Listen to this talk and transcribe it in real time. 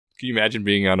Can you imagine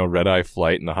being on a red-eye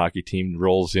flight and the hockey team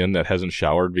rolls in that hasn't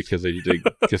showered because they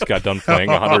just got done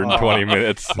playing 120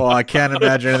 minutes? Well, I can't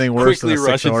imagine anything worse Quickly than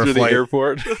a 6-hour rushing through flight. the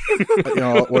airport.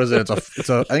 What is it? I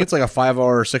think it's like a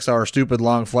 5-hour, 6-hour stupid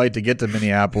long flight to get to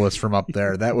Minneapolis from up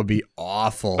there. That would be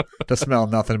awful to smell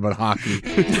nothing but hockey.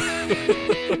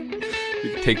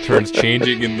 Take turns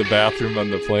changing in the bathroom on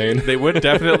the plane. They would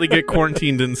definitely get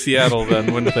quarantined in Seattle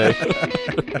then, wouldn't they?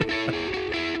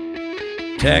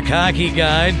 Tech Hockey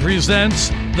Guide presents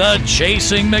the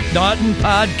Chasing McNaughton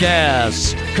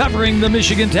podcast, covering the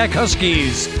Michigan Tech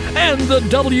Huskies and the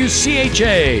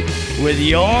WCHA with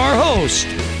your host,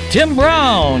 Tim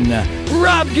Brown,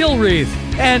 Rob Gilreath,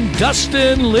 and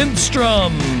Dustin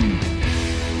Lindstrom.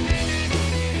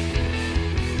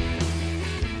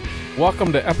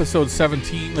 Welcome to episode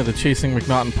 17 of the Chasing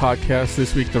McNaughton podcast.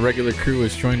 This week, the regular crew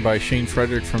is joined by Shane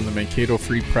Frederick from the Mankato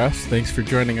Free Press. Thanks for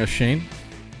joining us, Shane.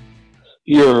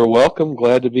 You're welcome.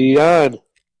 Glad to be on.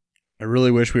 I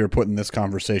really wish we were putting this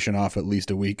conversation off at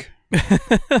least a week.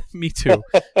 Me too,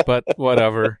 but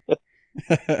whatever.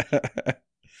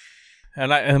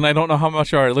 And I don't know how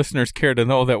much our listeners care to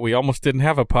know that we almost didn't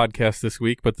have a podcast this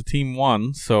week, but the team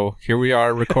won, so here we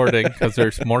are recording because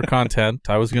there's more content.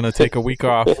 I was going to take a week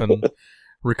off and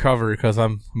recover because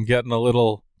I'm getting a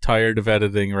little tired of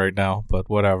editing right now,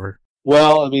 but whatever.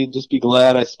 Well, I mean, just be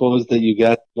glad, I suppose, that you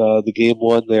got the game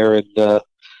won there in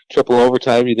triple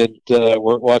overtime. You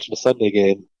weren't watching a Sunday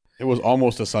game. It was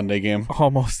almost a Sunday game.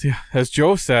 Almost, yeah. As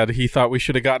Joe said, he thought we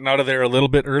should have gotten out of there a little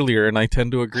bit earlier, and I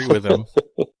tend to agree with him.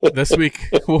 This week,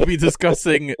 we'll be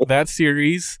discussing that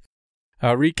series,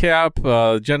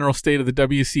 recap, general state of the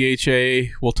WCHA.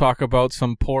 We'll talk about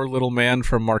some poor little man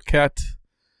from Marquette,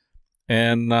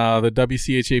 and the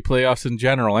WCHA playoffs in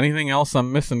general. Anything else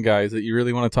I'm missing, guys, that you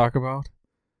really want to talk about?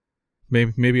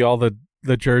 Maybe all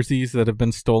the jerseys that have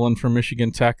been stolen from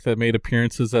Michigan Tech that made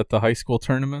appearances at the high school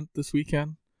tournament this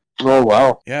weekend. Oh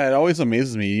wow! Yeah, it always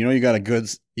amazes me. You got a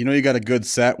good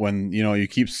set when you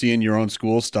keep seeing your own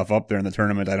school stuff up there in the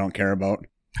tournament. I don't care about.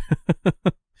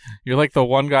 You're like the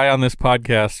one guy on this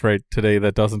podcast right today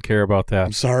that doesn't care about that.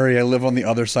 I'm sorry, I live on the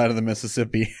other side of the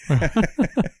Mississippi.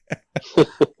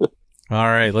 All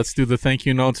right, let's do the thank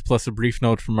you notes plus a brief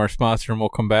note from our sponsor, and we'll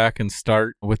come back and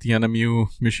start with the NMU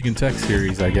Michigan Tech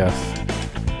series, I guess.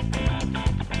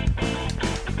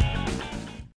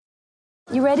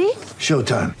 You ready?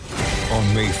 Showtime.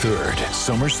 On May 3rd,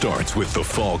 summer starts with The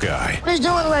Fall Guy. Let's do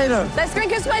it later. Let's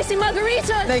drink a spicy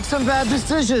margarita. Make some bad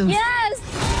decisions. Yes.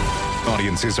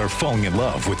 Audiences are falling in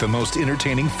love with the most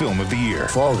entertaining film of the year.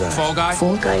 Fall Guy. Fall Guy?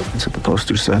 Fall guy. That's what the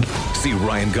poster said. See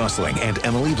Ryan Gosling and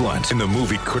Emily Blunt in the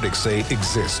movie critics say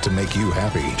exists to make you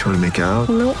happy. Trying to make it out?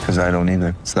 Nope. Because I don't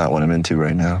either. It's not what I'm into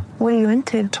right now. What are you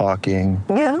into? Talking.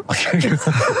 Yeah.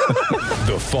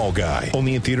 The Fall Guy.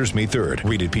 Only in theaters May 3rd.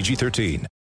 Rated PG-13.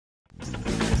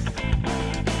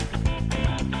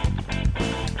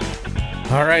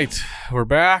 All right, we're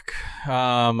back.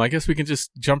 I guess we can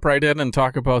just jump right in and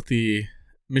talk about the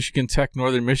Michigan Tech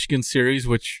Northern Michigan series,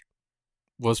 which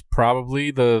was probably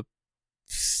the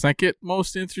second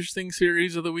most interesting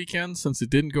series of the weekend since it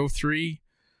didn't go 3.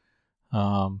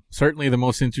 Certainly the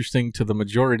most interesting to the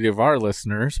majority of our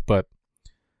listeners, but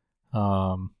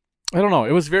I don't know.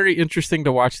 It was very interesting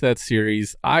to watch that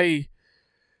series. I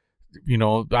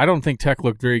don't think Tech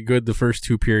looked very good the first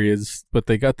 2 periods, but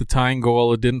they got the tying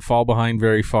goal. It didn't fall behind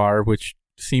very far, which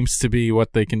seems to be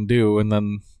what they can do. And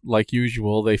then, like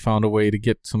usual, they found a way to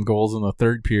get some goals in the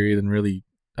third period and really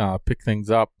pick things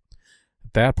up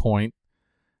at that point.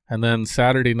 And then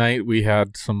Saturday night, we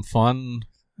had some fun.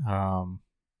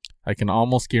 I can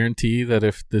almost guarantee that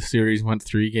if the series went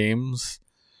 3 games,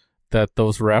 that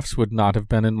those refs would not have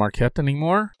been in Marquette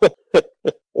anymore.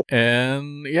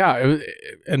 And yeah,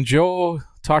 and Joe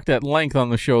talked at length on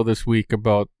the show this week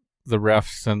about the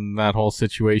refs and that whole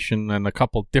situation and a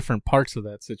couple different parts of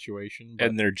that situation.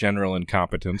 And their general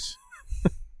incompetence.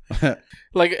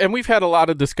 And we've had a lot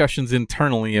of discussions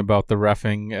internally about the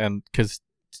reffing, and because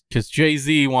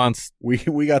Jay-Z wants... We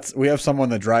have someone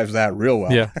that drives that real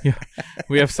well. Yeah.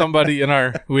 We have somebody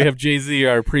we have Jay-Z,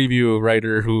 our preview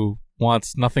writer, who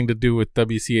wants nothing to do with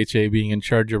WCHA being in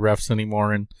charge of refs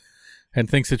anymore, and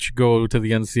thinks it should go to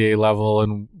the NCAA level,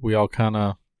 and we all kind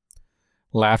of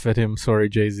laugh at him. Sorry,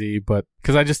 Jay-Z, but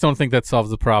because I just don't think that solves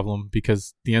the problem,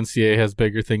 because the NCAA has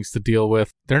bigger things to deal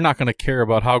with. They're not going to care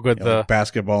about how good like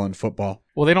basketball and football.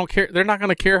 Well, they don't care. They're not going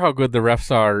to care how good the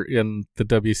refs are in the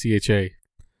WCHA.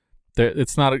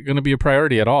 It's not going to be a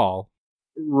priority at all.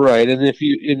 Right, and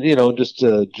just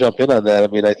to jump in on that, I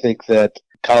mean, I think that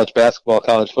college basketball,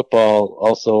 college football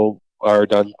also are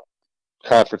done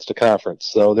conference to conference.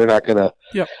 So they're not gonna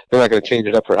change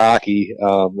it up for hockey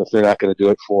if they're not going to do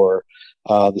it for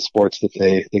the sports that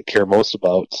they care most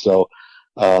about. So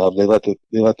they let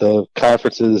the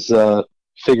conferences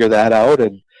figure that out,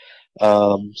 and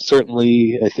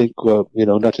certainly I think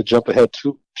not to jump ahead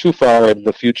too far in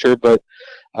the future, but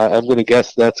I'm going to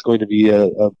guess that's going to be a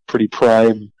pretty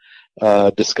prime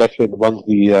discussion among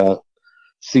the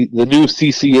new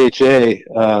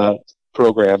CCHA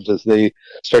programs as they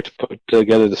start to put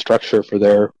together the structure for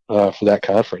that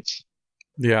conference.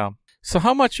 Yeah. So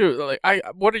how much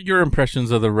what are your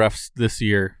impressions of the refs this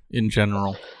year in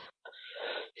general?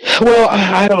 Well,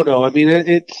 I don't know. I mean,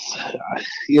 it's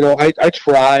I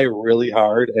try really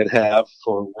hard and have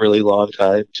for a really long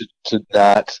time to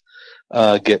not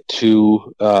get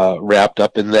too wrapped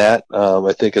up in that.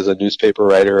 I think as a newspaper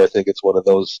writer, I think it's one of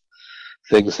those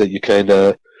things that you kind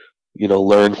of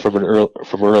learn from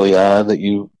early on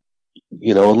that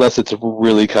unless it's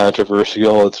really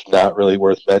controversial, it's not really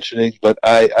worth mentioning. But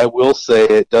I will say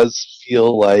it does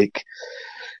feel like,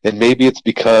 and maybe it's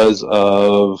because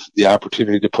of the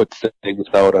opportunity to put things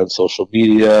out on social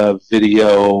media,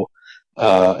 video,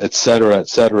 et cetera,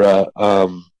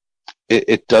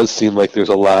 it does seem like there's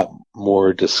a lot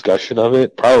more discussion of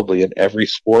it, probably in every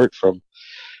sport from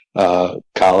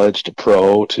college to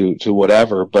pro to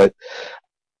whatever. But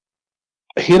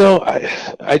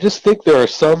I just think there are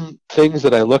some things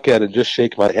that I look at and just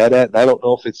shake my head at, and I don't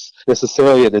know if it's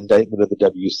necessarily an indictment of the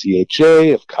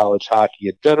WCHA, of college hockey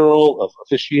in general, of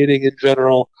officiating in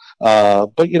general.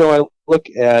 But I look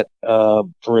at,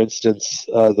 for instance,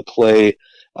 the play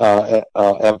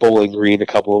at Bowling Green a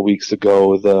couple of weeks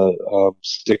ago, the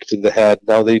stick to the head.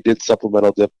 Now they did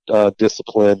supplemental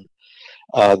discipline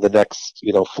the next,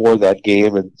 for that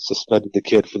game and suspended the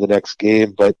kid for the next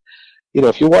game, but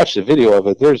if you watch the video of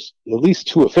it, there's at least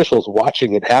two officials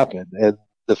watching it happen. And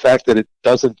the fact that it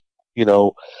doesn't,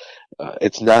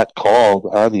 it's not called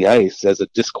on the ice as a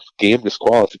game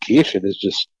disqualification is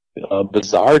just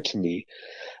bizarre to me.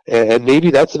 And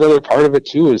maybe that's another part of it,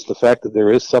 too, is the fact that there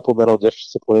is supplemental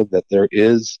discipline, that there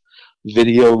is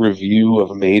video review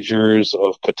of majors,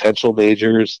 of potential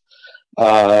majors,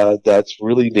 that's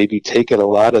really maybe taken a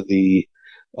lot of the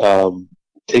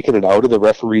taken it out of the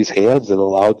referee's hands and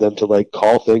allowed them to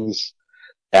call things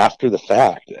after the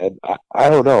fact. And I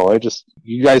don't know.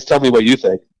 You guys tell me what you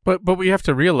think. But we have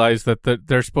to realize that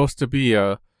there's supposed to be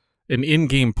an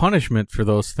in-game punishment for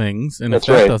those things, and if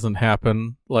that doesn't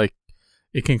happen,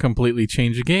 it can completely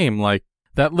change a game. Like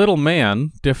that little man,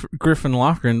 Griffin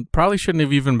Loughran, probably shouldn't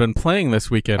have even been playing this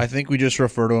weekend. I think we just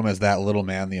refer to him as that little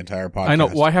man the entire podcast. I know.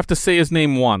 Well, I have to say his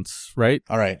name once, right?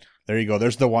 All right. There you go.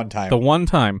 There's the one time. The one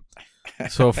time.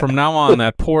 So from now on,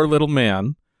 that poor little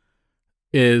man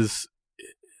is,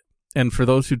 and for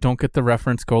those who don't get the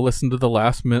reference, go listen to the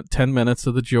last 10 minutes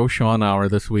of the Joe Sean Hour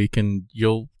this week, and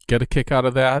you'll get a kick out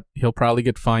of that. He'll probably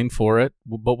get fined for it,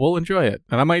 but we'll enjoy it.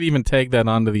 And I might even tag that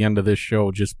on to the end of this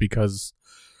show just because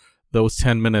those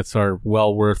 10 minutes are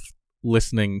well worth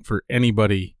listening for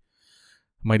anybody.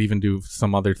 I might even do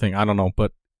some other thing. I don't know,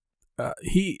 but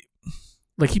he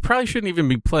probably shouldn't even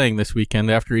be playing this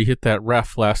weekend after he hit that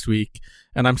ref last week.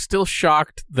 And I'm still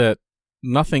shocked that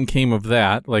nothing came of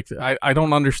that. I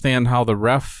don't understand how the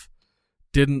ref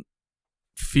didn't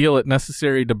feel it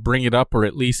necessary to bring it up or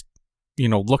at least,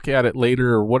 look at it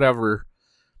later or whatever.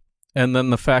 And then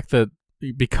the fact that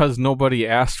because nobody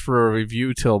asked for a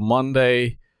review till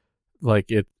Monday,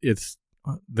 it's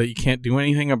that you can't do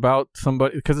anything about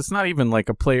somebody, because it's not even like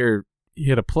a player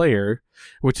hit a player,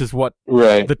 which is what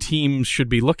the team should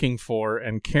be looking for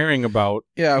and caring about.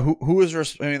 Yeah, who is?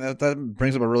 That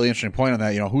brings up a really interesting point on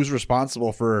that. Who's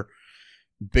responsible for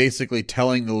basically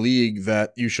telling the league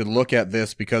that you should look at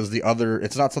this because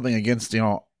it's not something against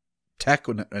Tech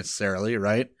necessarily,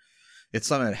 right? It's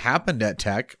something that happened at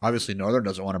Tech. Obviously, Northern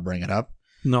doesn't want to bring it up.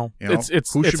 No, who should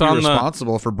be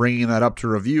responsible for bringing that up to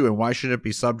review, and why should it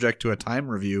be subject to a time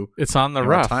review? It's on the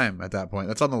ref. Time at that point.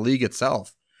 That's on the league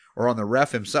itself. Or on the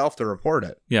ref himself to report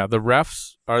it. Yeah, the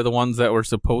refs are the ones that were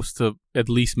supposed to at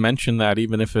least mention that,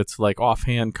 even if it's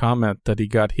offhand comment that he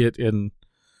got hit and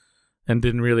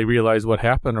didn't really realize what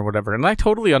happened or whatever. And I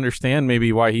totally understand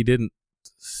maybe why he didn't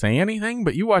say anything,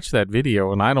 but you watch that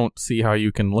video and I don't see how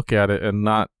you can look at it and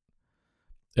not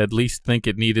at least think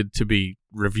it needed to be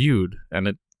reviewed. And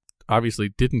it obviously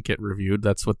didn't get reviewed.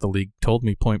 That's what the league told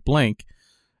me point blank.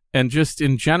 And just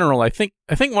in general, I think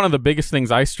one of the biggest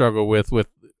things I struggle with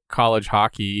college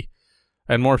hockey,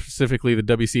 and more specifically the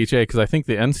WCHA, because I think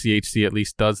the NCHC at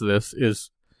least does this,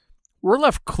 is we're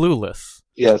left clueless.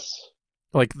 Yes.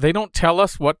 Like, they don't tell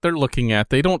us what they're looking at.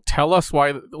 They don't tell us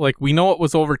why. Like, we know it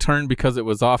was overturned because it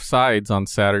was offsides on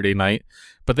Saturday night,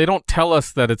 but they don't tell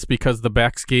us that it's because the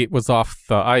back skate was off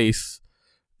the ice.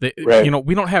 Right.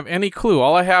 We don't have any clue.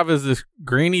 All I have is this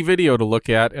grainy video to look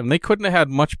at, and they couldn't have had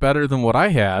much better than what I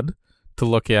had to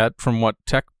look at from what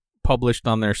Tech published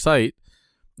on their site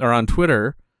or on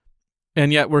Twitter.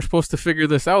 And yet we're supposed to figure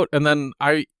this out. And then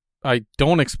I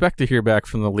don't expect to hear back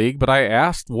from the league, but I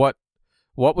asked what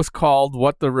was called,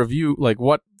 what the review, like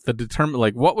what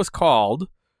was called,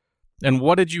 and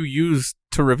what did you use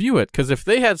to review it? Because if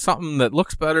they had something that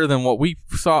looks better than what we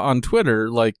saw on Twitter,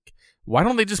 like, why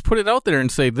don't they just put it out there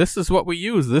and say, this is what we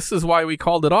use, this is why we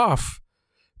called it off?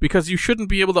 Because you shouldn't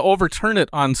be able to overturn it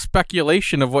on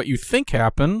speculation of what you think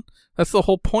happened. That's the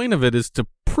whole point of it, is to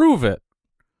prove it.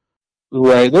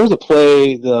 Right. There was a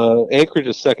play, the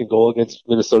Anchorage's second goal against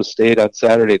Minnesota State on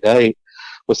Saturday night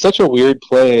was such a weird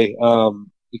play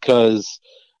because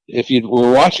if you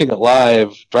were watching it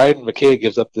live, Dryden McKay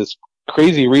gives up this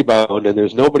crazy rebound, and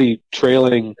there's nobody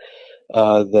trailing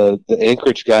the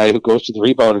Anchorage guy who goes to the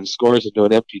rebound and scores into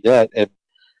an empty net. And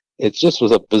it just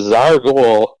was a bizarre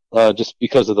goal just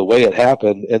because of the way it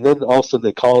happened. And then all of a sudden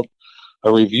they called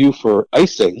a review for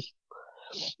icing.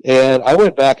 And I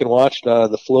went back and watched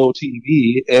the Flow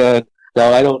TV, and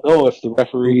now I don't know if the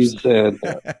referees and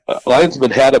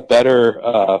linesmen had a better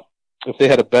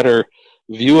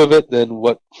view of it than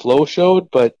what Flow showed,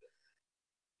 but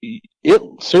it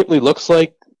certainly looks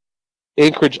like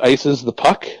Anchorage ices the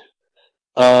puck.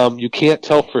 You can't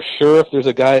tell for sure if there's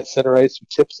a guy at center ice who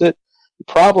tips it.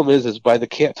 The problem is by the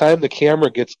time the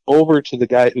camera gets over to the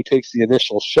guy who takes the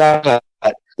initial shot,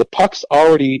 the puck's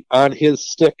already on his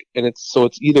stick, and it's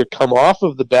either come off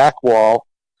of the back wall,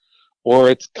 or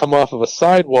it's come off of a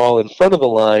side wall in front of the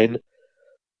line,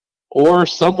 or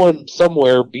someone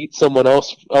somewhere beat someone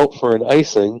else out for an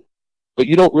icing, but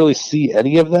you don't really see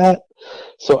any of that.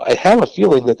 So I have a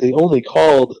feeling that they only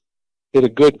called it a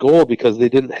good goal because they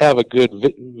didn't have a good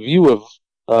view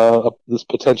of this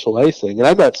potential icing. And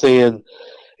I'm not saying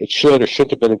it should or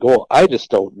shouldn't have been a goal. I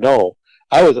just don't know.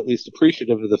 I was at least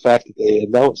appreciative of the fact that they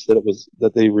announced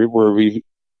that they were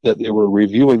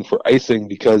reviewing for icing,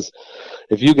 because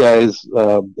if you guys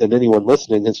and anyone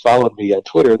listening has followed me on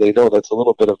Twitter, they know that's a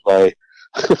little bit of my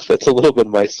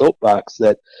my soapbox.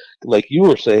 That, like you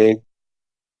were saying,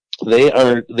 they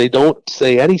don't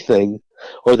say anything,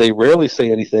 or they rarely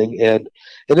say anything, and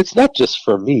it's not just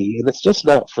for me, and it's just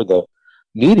not for the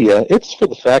media. It's for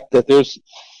the fact that there's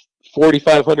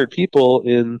 4,500 people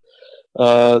in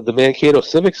the Mankato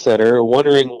Civic Center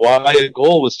wondering why a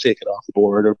goal was taken off the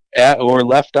board or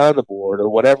left on the board or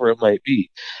whatever it might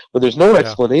be. When there's no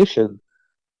explanation,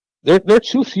 there are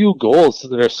too few goals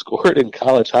that are scored in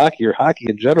college hockey or hockey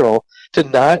in general to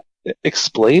not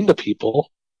explain to people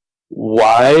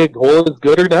why a goal is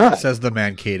good or not. Says the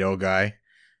Mankato guy.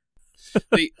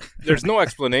 There's no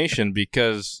explanation,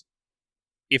 because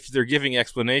if they're giving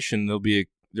explanation,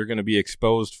 they're going to be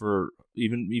exposed for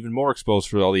even more exposed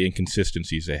for all the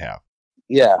inconsistencies they have.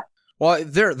 Yeah. Well,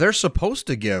 they're supposed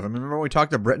to give. I mean, remember when we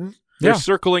talked to Britton? They're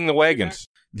circling the wagons.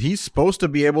 He's supposed to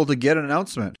be able to get an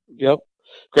announcement. Yep.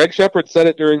 Greg Shepard said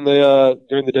it during the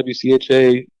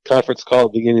WCHA conference call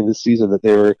at the beginning of the season that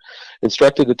they were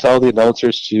instructed to tell the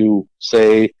announcers to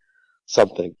say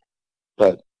something,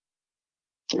 but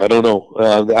I don't know.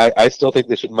 I still think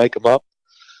they should mic them up.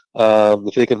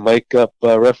 If they can mic up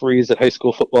referees at high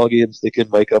school football games, they can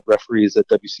mic up referees at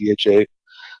WCHA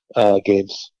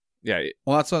games. Yeah.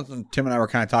 Well, that's something Tim and I were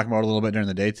kind of talking about a little bit during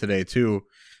the day today too.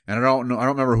 And I don't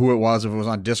remember who it was, if it was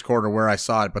on Discord or where I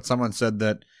saw it, but someone said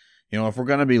that, if we're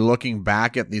going to be looking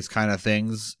back at these kind of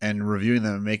things and reviewing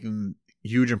them and making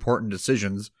huge important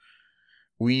decisions,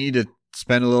 we need to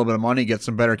spend a little bit of money, get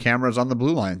some better cameras on the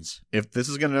blue lines. If this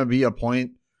is going to be a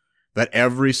point that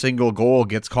every single goal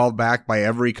gets called back by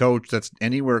every coach that's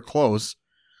anywhere close,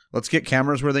 let's get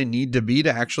cameras where they need to be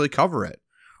to actually cover it.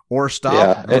 Or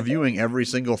stop reviewing every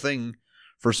single thing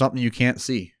for something you can't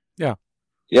see. Yeah.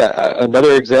 Yeah,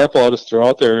 another example I'll just throw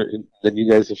out there, and then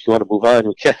you guys, if you want to move on,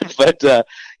 we can. But, the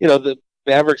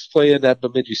Mavericks play in that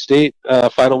Bemidji State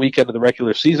final weekend of the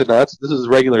regular season. Now, this is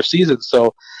regular season,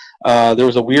 so there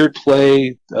was a weird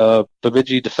play.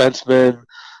 Bemidji defenseman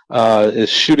is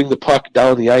shooting the puck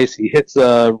down the ice. He hits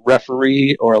a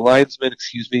referee, or a linesman,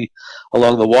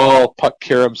 along the wall. Puck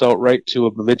caroms out right to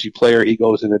a Bemidji player. He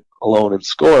goes in alone and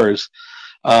scores.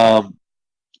 They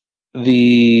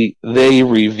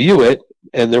review it,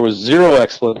 and there was zero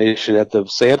explanation at the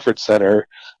Sanford Center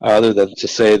other than to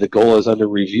say the goal is under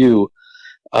review.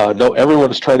 No, everyone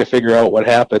was trying to figure out what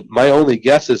happened. My only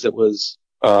guess is it was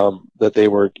that they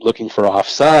were looking for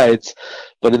offsides.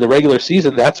 But in the regular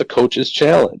season, that's a coach's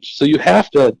challenge. So you have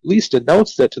to at least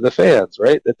announce that to the fans,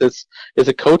 right? That this is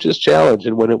a coach's challenge.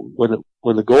 And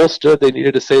when the goal stood, they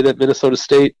needed to say that Minnesota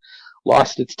State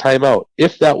lost its timeout,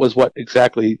 if that was what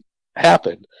exactly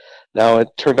happened. Now, it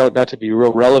turned out not to be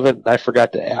real relevant, and I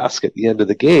forgot to ask at the end of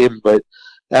the game, but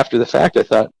after the fact, I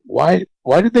thought, why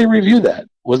did they review that?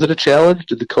 Was it a challenge?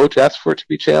 Did the coach ask for it to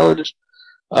be challenged?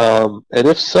 And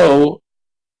if so,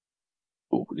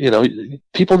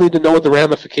 people need to know what the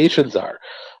ramifications are,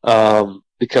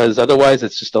 because otherwise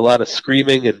it's just a lot of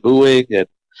screaming and booing and,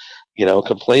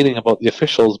 complaining about the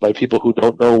officials by people who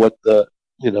don't know what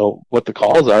the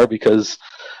calls are, because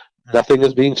nothing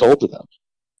is being told to them.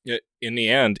 In the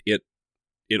end, it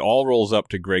all rolls up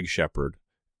to Greg Shepard,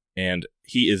 and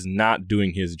he is not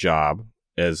doing his job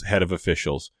as head of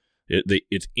officials.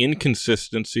 It's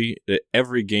inconsistency.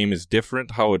 Every game is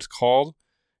different how it's called,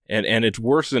 and it's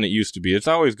worse than it used to be. It's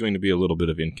always going to be a little bit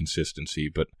of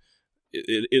inconsistency, but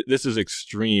this is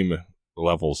extreme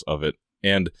levels of it,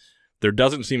 and there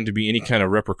doesn't seem to be any kind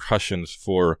of repercussions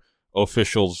for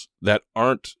officials that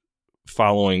aren't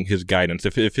following his guidance.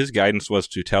 If his guidance was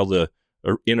to tell the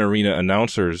in-arena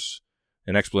announcers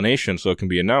an explanation so it can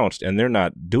be announced, and they're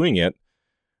not doing it,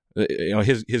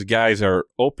 his guys are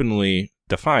openly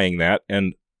defying that,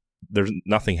 and there's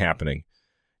nothing happening.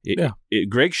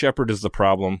 Greg Shepard is the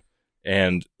problem,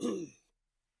 and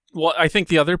well, I think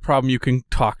the other problem you can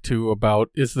talk to about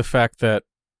is the fact that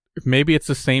maybe it's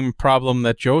the same problem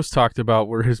that Joe's talked about,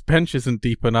 where his bench isn't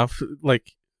deep enough.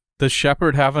 Like, does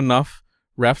Shepard have enough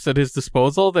refs at his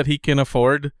disposal that he can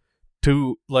afford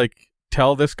to,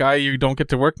 tell this guy you don't get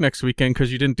to work next weekend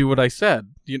because you didn't do what I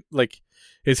said?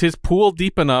 Is his pool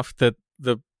deep enough that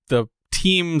the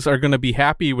teams are going to be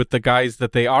happy with the guys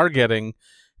that they are getting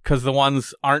because the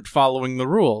ones aren't following the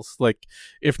rules?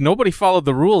 If nobody followed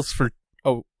the rules for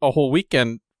a whole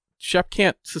weekend, Shep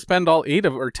can't suspend all 8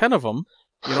 or 10 of them.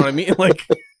 You know what I mean?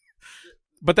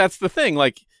 But that's the thing.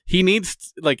 He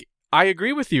needs, I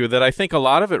agree with you that I think a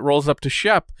lot of it rolls up to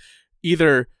Shep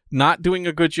either not doing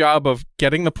a good job of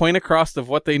getting the point across of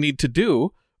what they need to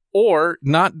do, or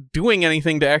not doing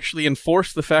anything to actually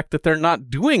enforce the fact that they're not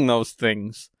doing those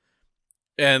things.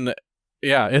 And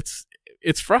yeah,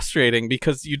 it's frustrating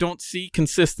because you don't see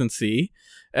consistency,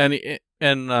 and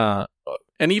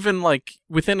even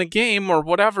within a game or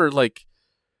whatever,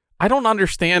 I don't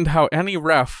understand how any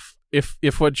ref,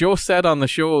 if what Joe said on the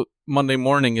show Monday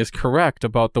morning is correct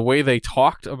about the way they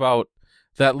talked about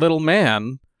that little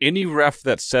man, any ref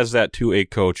that says that to a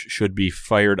coach should be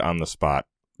fired on the spot.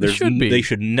 They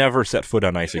should never set foot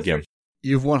on ice again.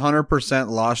 You've 100%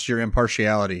 lost your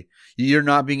impartiality. You're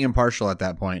not being impartial at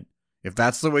that point, if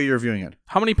that's the way you're viewing it.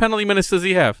 How many penalty minutes does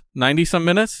he have? 90-some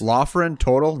minutes? Lofgren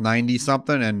total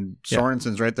 90-something, and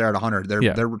Sorensen's right there at 100.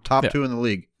 They're top 2 in the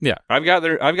league. Yeah, I've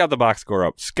got the box score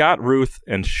up. Scott Ruth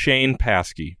and Shane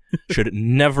Paskey should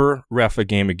never ref a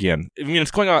game again. I mean, it's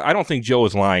going on. I don't think Joe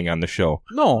is lying on the show.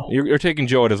 No, you're taking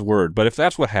Joe at his word. But if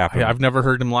that's what happened, I've never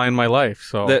heard him lie in my life.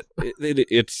 So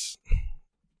it's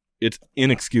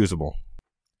inexcusable.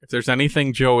 If there's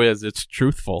anything Joe is, it's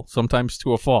truthful, sometimes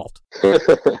to a fault.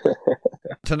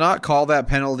 To not call that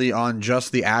penalty on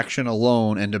just the action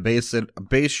alone and to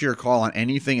base your call on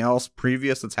anything else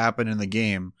previous that's happened in the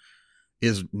game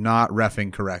is not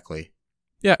reffing correctly.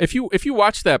 Yeah, if you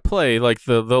watch that play,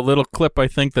 the little clip I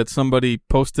think that somebody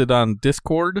posted on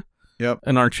Discord,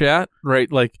 in our chat, right?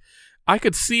 I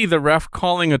could see the ref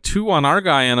calling a 2 on our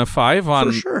guy and a 5 on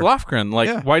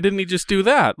Lofgren. Why didn't he just do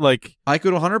that? I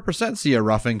could 100% see a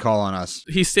roughing call on us.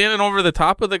 He's standing over the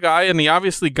top of the guy, and he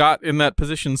obviously got in that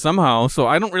position somehow. So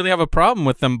I don't really have a problem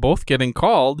with them both getting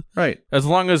called, right? As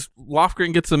long as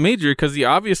Lofgren gets a major, because he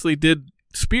obviously did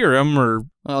spear him, or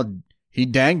he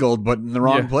dangled, but in the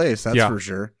wrong place. That's for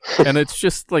sure. And it's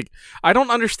just I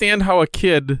don't understand how a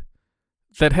kid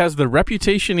that has the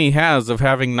reputation he has of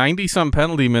having 90-some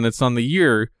penalty minutes on the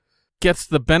year gets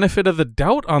the benefit of the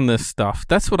doubt on this stuff.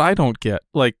 That's what I don't get.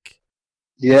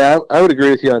 Yeah, I would agree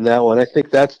with you on that one. I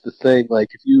think that's the thing. If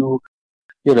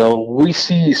we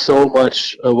see so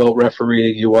much about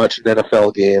refereeing. You watch an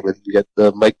NFL game and you get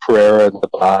the Mike Pereira in the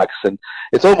box, and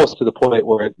it's almost to the point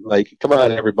where, come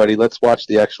on, everybody, let's watch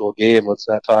the actual game. Let's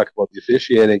not talk about the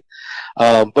officiating.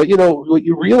 But, what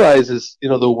you realize is,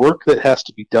 the work that has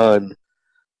to be done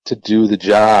to do the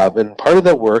job, and part of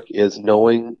that work is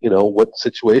knowing, what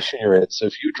situation you're in. So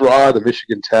if you draw the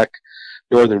Michigan Tech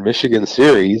Northern Michigan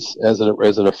series as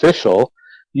an official,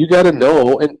 you got to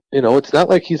know, and it's not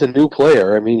like he's a new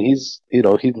player. I mean, he's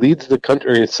he leads the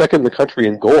country, second in the country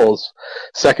in goals,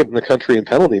 second in the country in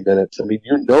penalty minutes. I mean,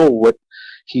 what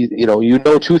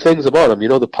two things about him.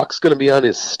 The puck's going to be on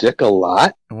his stick a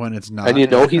lot, when it's not, and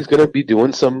he's going to be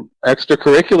doing some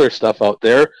extracurricular stuff out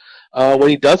there when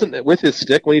he doesn't with his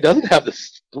stick, when he doesn't have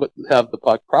the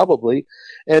puck, probably.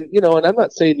 And and I'm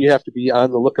not saying you have to be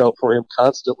on the lookout for him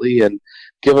constantly and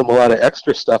give him a lot of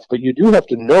extra stuff, but you do have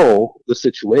to know the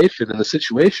situation, and the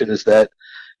situation is that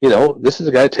this is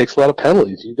a guy that takes a lot of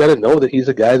penalties. You've got to know that he's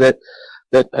a guy that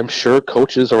I'm sure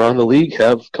coaches around the league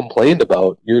have complained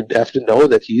about. You have to know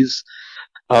that he's,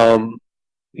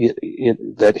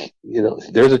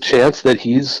 there's a chance that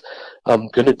he's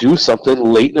going to do something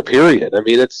late in a period. I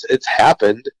mean, it's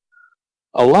happened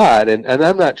a lot, and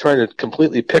I'm not trying to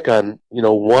completely pick on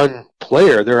one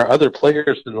player. There are other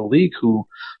players in the league who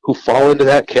fall into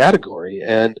that category,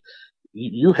 and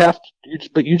you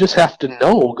just have to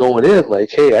know going in, like,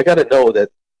 hey, I got to know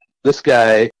that this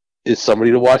guy is somebody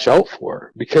to watch out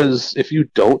for, because if you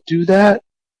don't do that,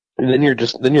 then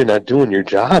you're not doing your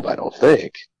job, I don't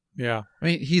think. Yeah. I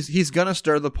mean, he's gonna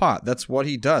stir the pot. That's what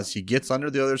he does. He gets under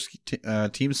the other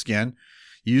team's skin,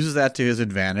 uses that to his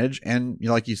advantage, and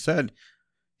like you said,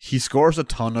 he scores a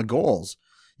ton of goals.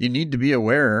 You need to be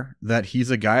aware that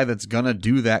he's a guy that's gonna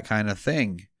do that kind of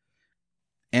thing.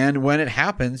 And when it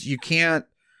happens, you can't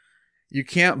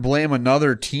blame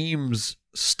another team's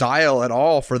style at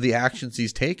all for the actions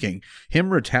he's taking.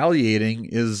 Him retaliating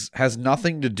has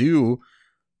nothing to do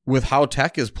with how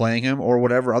Tech is playing him or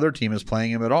whatever other team is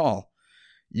playing him at all.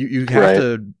 You have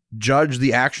to judge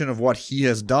the action of what he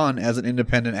has done as an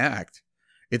independent act.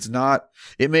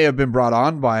 It may have been brought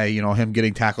on by, him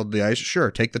getting tackled to the ice.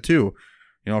 Sure, take the 2,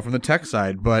 from the Tech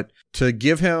side, but to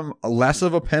give him less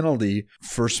of a penalty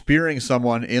for spearing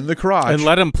someone in the crotch and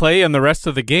let him play in the rest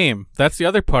of the game. That's the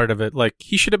other part of it. Like,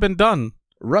 he should have been done.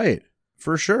 Right,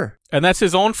 for sure. And that's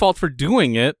his own fault for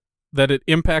doing it, that it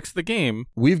impacts the game.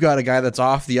 We've got a guy that's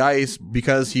off the ice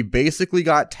because he basically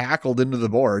got tackled into the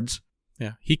boards.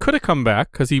 Yeah, he could have come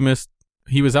back because he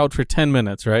was out for 10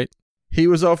 minutes, right? He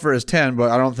was out for his 10,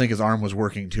 but I don't think his arm was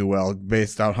working too well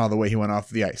based on how the way he went off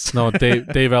the ice. No,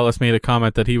 Dave Ellis made a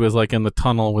comment that he was like in the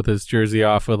tunnel with his jersey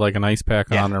off with like an ice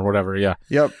pack on or whatever. Yeah.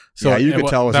 Yep. So you could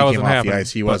tell as he came off the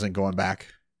ice, he wasn't going back.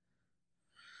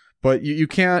 But you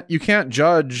can't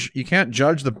judge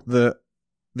the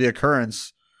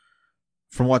occurrence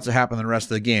from what's happened in the rest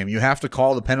of the game. You have to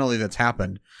call the penalty that's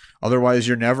happened. Otherwise,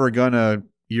 you're never going to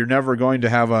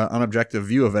have an unobjective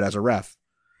view of it as a ref.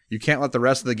 You can't let the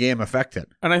rest of the game affect it.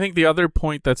 And I think the other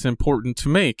point that's important to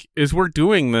make is we're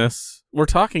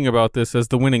talking about this as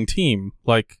the winning team.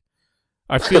 Like,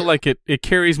 I feel like it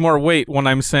carries more weight when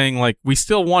I'm saying, like, we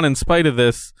still won in spite of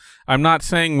this. I'm not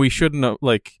saying we shouldn't have,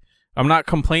 like, I'm not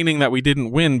complaining that we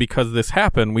didn't win because this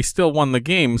happened. We still won the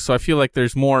game, so I feel like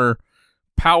there's more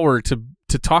power to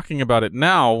talking about it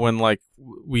now when, like,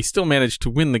 we still managed to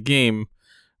win the game.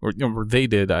 Or they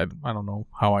did. I don't know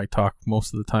how I talk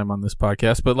most of the time on this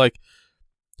podcast, but like,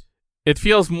 it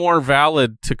feels more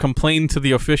valid to complain to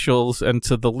the officials and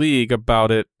to the league about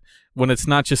it when it's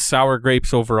not just sour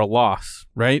grapes over a loss,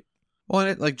 right? Well,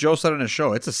 and like Joe said on his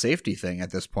show, it's a safety thing at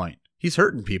this point. He's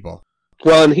hurting people.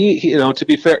 Well, and he to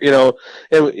be fair, and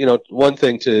one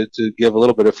thing to give a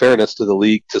little bit of fairness to the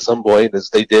league to some point is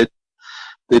they did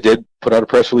put out a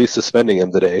press release suspending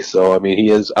him today. So I mean, he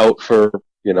is out for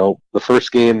the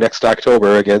first game next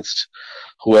October against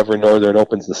whoever Northern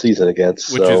opens the season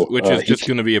against. Which is just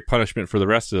going to be a punishment for the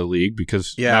rest of the league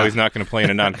because now he's not going to play in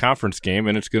a non-conference game,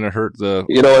 and it's going to hurt the.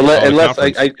 Unless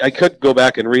I could go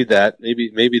back and read that.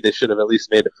 Maybe they should have at least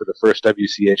made it for the first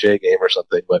WCHA game or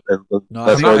something. But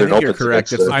that's Northern opens.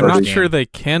 Correct. I'm not sure they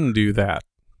can do that.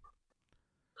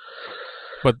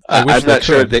 But I'm not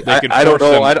sure. I don't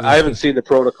know. I haven't seen the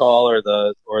protocol or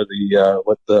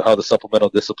how the supplemental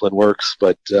discipline works.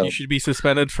 But he should be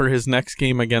suspended for his next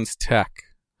game against Tech.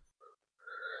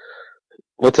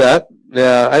 What's that?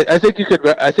 Yeah, I think you could.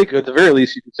 I think at the very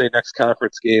least you could say next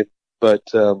conference game. But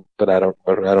I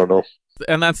don't know.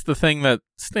 And that's the thing that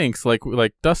stinks. Like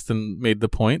Dustin made the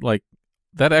point. Like,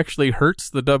 that actually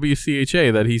hurts the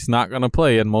WCHA that he's not going to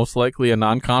play in most likely a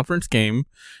non-conference game.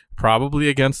 Probably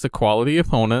against a quality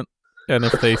opponent, and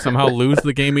if they somehow lose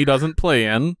the game he doesn't play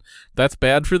in, that's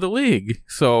bad for the league.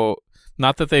 So,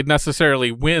 not that they'd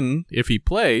necessarily win if he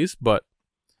plays, but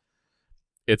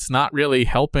it's not really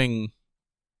helping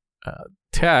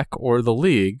Tech or the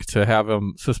league to have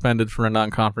him suspended for a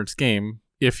non-conference game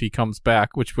if he comes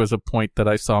back, which was a point that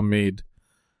I saw made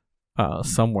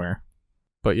somewhere.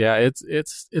 But yeah,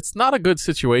 it's not a good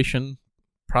situation.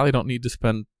 Probably don't need to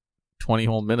spend 20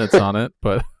 whole minutes on it,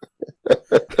 but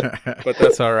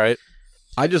that's all right.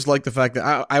 I just like the fact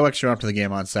that I actually went up to the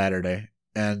game on Saturday,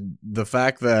 and the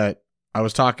fact that I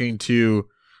was talking to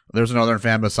There's a Northern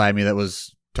fan beside me that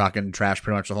was talking trash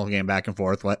pretty much the whole game back and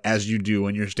forth, as you do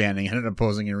when you're standing in an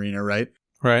opposing arena, right?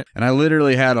 Right. And I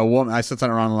literally had a woman, I said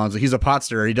something around the lines, he's a pot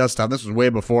stirrer, he does stuff. This was way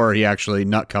before he actually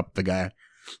nut cupped the guy.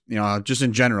 Just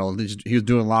in general, he was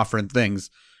doing Loughran things.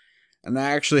 And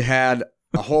I actually had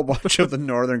a whole bunch of the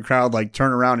Northern crowd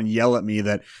turn around and yell at me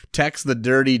that Tech's the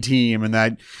dirty team, and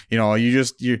that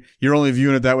you're only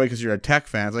viewing it that way because you're a Tech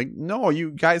fan. It's like, no,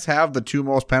 you guys have the two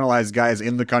most penalized guys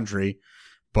in the country,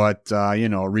 but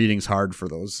reading's hard for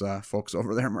those folks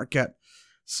over there, Marquette.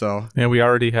 So we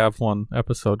already have one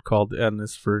episode called "N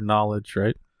is for Knowledge,"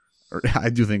 right? I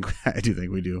do think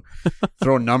we do.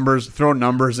 throw numbers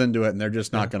into it, and they're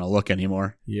just not going to look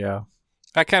anymore. Yeah.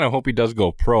 I kind of hope he does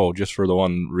go pro, just for the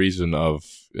one reason of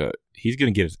he's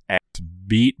going to get his ass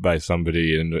beat by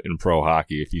somebody in pro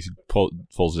hockey if he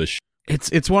pulls this shit.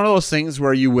 It's one of those things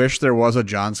where you wish there was a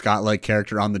John Scott-like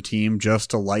character on the team just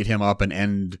to light him up and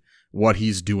end what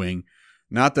he's doing.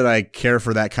 Not that I care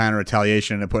for that kind of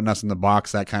retaliation and putting us in the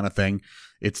box, that kind of thing.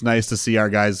 It's nice to see our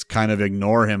guys kind of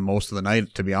ignore him most of the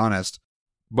night, to be honest.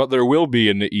 But there will be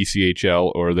in the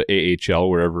ECHL or the AHL,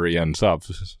 wherever he ends up.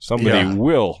 Somebody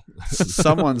will.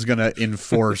 Someone's going to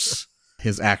enforce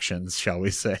his actions, shall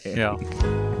we say. Yeah.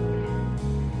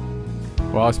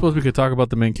 Well, I suppose we could talk about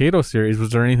the Mankato series.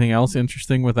 Was there anything else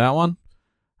interesting with that one?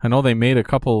 I know they made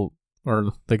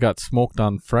they got smoked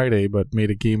on Friday, but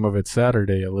made a game of it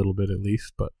Saturday a little bit at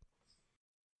least. But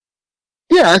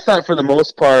yeah, I thought for the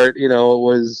most part, it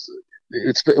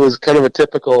was kind of a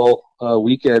typical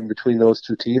weekend between those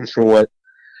two teams for what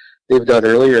they've done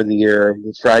earlier in the year.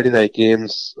 The Friday night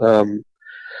games, the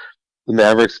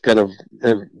Mavericks kind of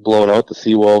have blown out the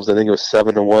Seawolves. I think it was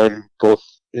 7-1, both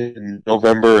in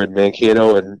November in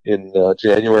Mankato and in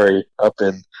January up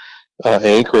in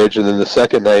Anchorage. And then the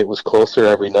second night was closer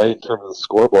every night in terms of the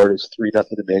scoreboard. It was 3-0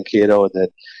 in Mankato, and then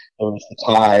it was the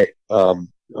tie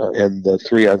and the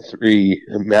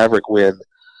 3-on-3 Maverick win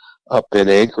up in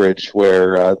Anchorage,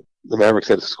 where the Mavericks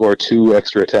had to score 2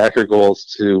 extra attacker goals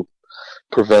to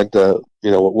prevent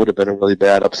what would have been a really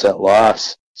bad upset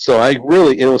loss. So it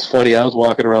was funny. I was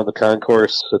walking around the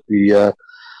concourse at the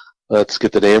let's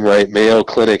get the name right, Mayo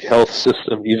Clinic Health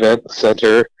System Event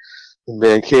Center in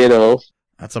Mankato.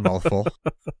 That's a mouthful.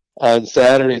 On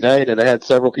Saturday night, and I had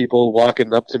several people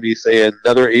walking up to me saying,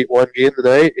 "Another 8-1 game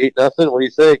tonight, 8-0. What do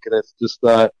you think?" And I just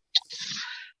thought,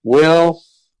 well.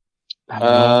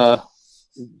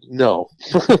 No,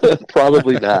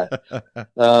 probably not.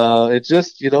 It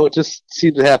just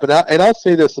seemed to happen. And I'll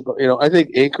say this about, I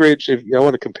think Anchorage, if I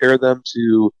want to compare them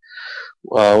to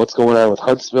what's going on with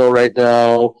Huntsville right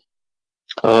now,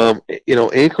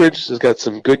 Anchorage has got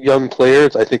some good young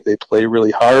players. I think they play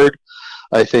really hard.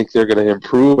 I think they're going to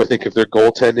improve. I think if their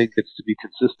goaltending gets to be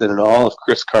consistent and all, if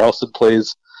Chris Carlson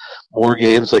plays more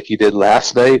games like he did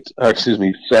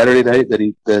Saturday night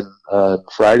than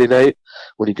Friday night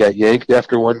when he got yanked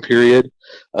after one period,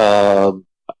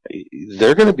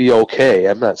 they're going to be okay.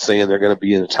 I'm not saying they're going to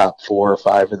be in the top 4 or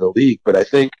 5 in the league, but I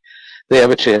think they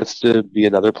have a chance to be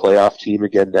another playoff team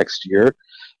again next year.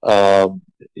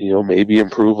 Maybe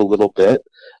improve a little bit.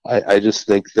 I just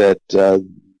think that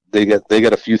they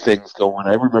got a few things going.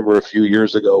 I remember a few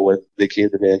years ago when they came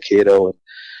to Mankato and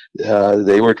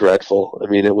they were dreadful. I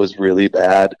mean, it was really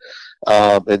bad.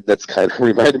 And that's kind of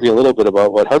reminded me a little bit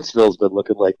about what Huntsville's been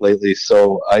looking like lately.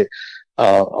 So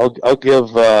I'll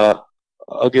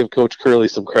give Coach Curley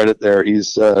some credit there.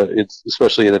 He's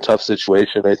especially in a tough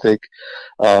situation. I think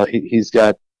he's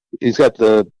got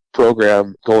the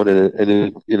program going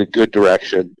in a good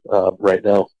direction right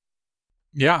now.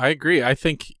 Yeah, I agree. I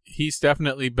think he's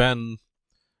definitely been,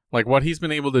 what he's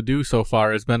been able to do so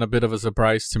far has been a bit of a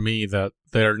surprise to me that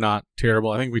they're not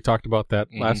terrible. I think we talked about that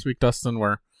last week, Dustin,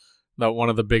 where that one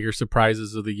of the bigger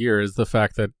surprises of the year is the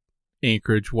fact that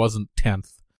Anchorage wasn't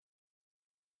 10th.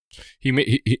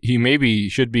 He maybe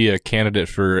should be a candidate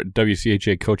for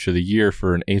WCHA Coach of the Year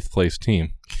for an 8th place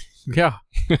team. Yeah,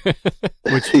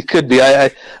 which he could be. I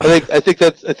think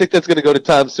that's going to go to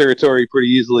Tom Serratori pretty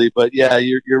easily. But yeah,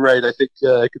 you're right. I think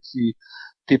I could see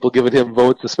people giving him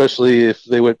votes, especially if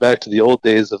they went back to the old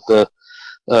days of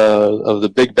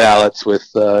the big ballots with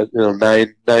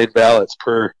 9 ballots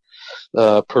per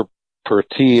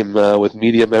team with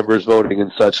media members voting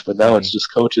and such. But now it's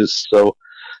just coaches. So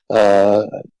I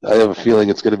have a feeling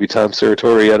it's going to be Tom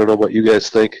Serratori. I don't know what you guys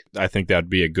think. I think that'd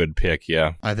be a good pick,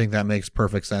 yeah. I think that makes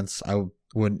perfect sense. I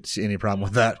wouldn't see any problem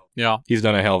with that. Yeah. He's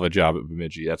done a hell of a job at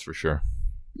Bemidji, that's for sure.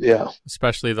 Yeah.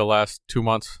 Especially the last 2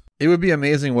 months. It would be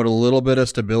amazing what a little bit of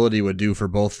stability would do for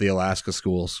both the Alaska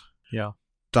schools. Yeah.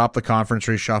 stop the conference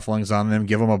reshufflings on them,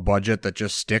 give them a budget that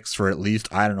just sticks for at least,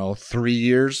 3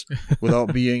 years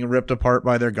without being ripped apart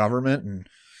by their government. And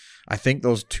I think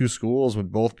those two schools would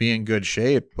both be in good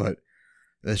shape, but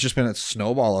it's just been a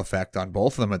snowball effect on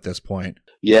both of them at this point.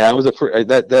 Yeah, it was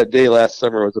that day last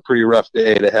summer was a pretty rough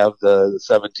day to have the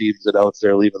 7 teams announce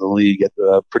they're leaving the league at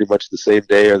pretty much the same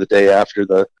day or the day after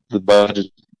the budget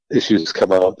issues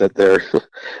come out, that they're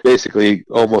basically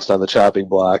almost on the chopping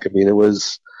block. I mean, it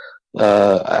was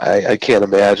I can't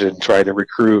imagine trying to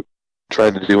recruit,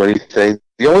 trying to do anything.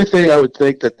 The only thing I would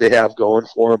think that they have going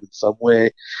for them in some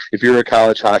way, if you're a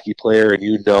college hockey player and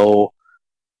you know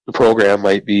the program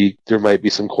there might be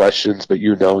some questions, but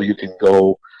you can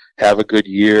go have a good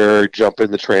year, jump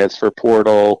in the transfer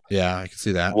portal. Yeah, I can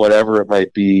see that. Whatever it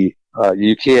might be,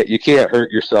 you can't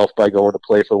hurt yourself by going to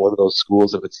play for one of those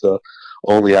schools if it's the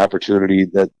only opportunity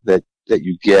that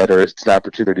you get, or it's an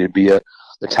opportunity to be a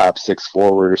top 6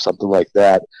 forward or something like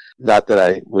that. Not that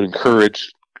I would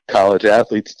encourage college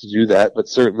athletes to do that, but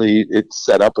certainly it's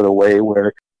set up in a way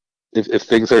where if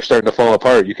things are starting to fall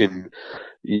apart, you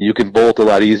can bolt a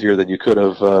lot easier than you could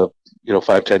have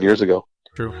 5-10 years ago.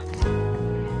 True.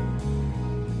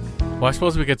 Well, I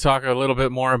suppose we could talk a little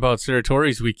bit more about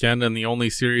Saratori's weekend and the only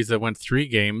series that went 3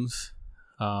 games.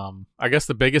 I guess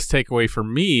the biggest takeaway for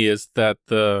me is that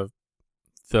the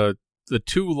 2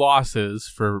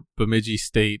 losses for Bemidji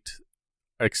State,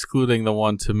 excluding the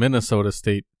one to Minnesota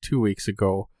State 2 weeks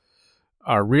ago,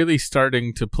 are really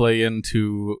starting to play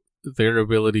into their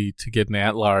ability to get an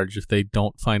at-large if they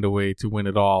don't find a way to win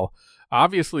it all.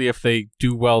 Obviously, if they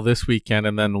do well this weekend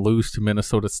and then lose to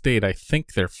Minnesota State, I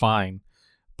think they're fine.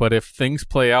 But if things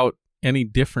play out any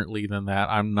differently than that,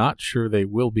 I'm not sure they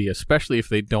will be, especially if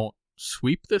they don't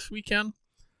sweep this weekend.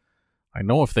 I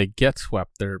know if they get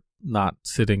swept, they're not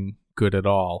sitting good at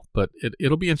all, but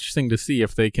it'll be interesting to see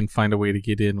if they can find a way to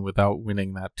get in without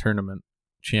winning that tournament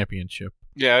championship.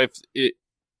 Yeah,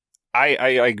 I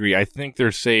agree. I think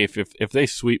they're safe. If they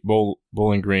sweep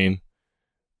Bowling Green,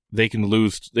 they can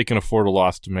afford a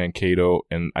loss to Mankato,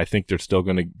 and I think they're still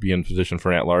going to be in position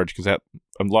for an at-large, because that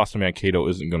loss to Mankato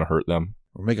isn't going to hurt them.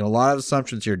 We're making a lot of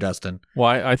assumptions here, Dustin.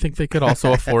 Well, I think they could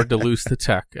also afford to lose to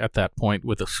Tech at that point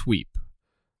with a sweep,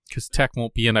 because Tech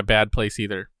won't be in a bad place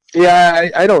either. Yeah,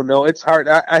 I don't know. It's hard.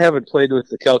 I haven't played with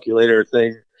the calculator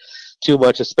thing too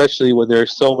much, especially when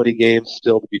there's so many games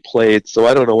still to be played. So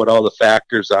I don't know what all the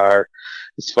factors are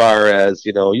as far as,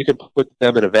 you can put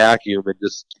them in a vacuum and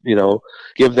just,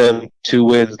 give them 2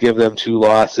 wins, give them 2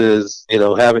 losses,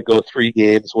 have it go 3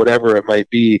 games, whatever it might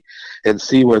be, and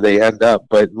see where they end up.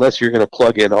 But unless you're going to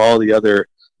plug in all the other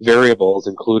variables,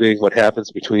 including what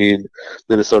happens between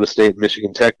Minnesota State and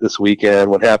Michigan Tech this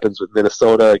weekend, what happens with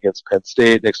Minnesota against Penn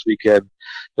State next weekend,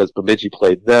 because Bemidji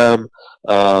played them,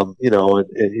 and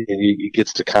it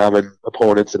gets to common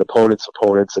opponents and opponents'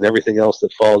 opponents and everything else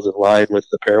that falls in line with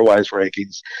the pairwise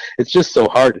rankings. It's just so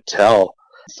hard to tell.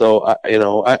 So,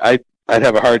 I'd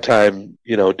have a hard time,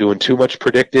 doing too much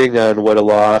predicting on what a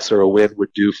loss or a win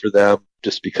would do for them,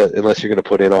 just because, unless you're going to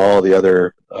put in all the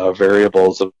other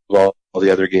variables of all the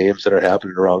other games that are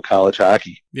happening around college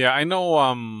hockey. Yeah, I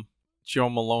know Joe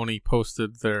Maloney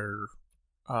posted their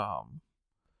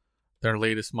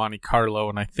latest Monte Carlo,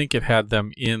 and I think it had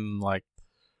them in like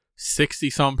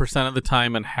 60-some% of the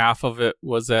time, and half of it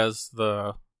was as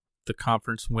the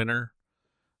conference winner,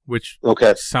 which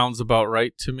sounds about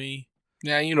right to me.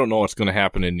 Yeah, you don't know what's going to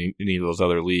happen in any of those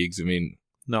other leagues. I mean,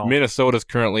 no. Minnesota's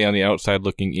currently on the outside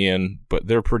looking in, but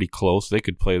they're pretty close. They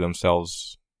could play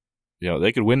themselves.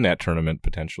 They could win that tournament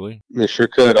potentially. They sure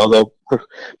could, although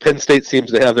Penn State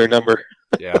seems to have their number.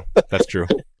 Yeah, that's true.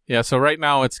 Yeah, so right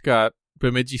now it's got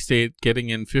Bemidji State getting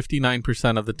in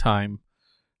 59% of the time,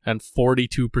 and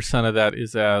 42% of that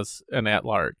is as an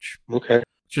at-large. Okay.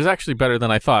 Which is actually better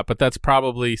than I thought, but that's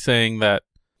probably saying that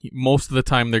most of the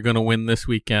time they're going to win this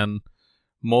weekend.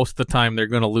 Most of the time they're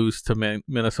going to lose to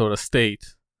Minnesota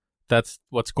State. That's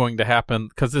what's going to happen,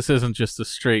 because this isn't just a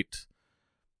straight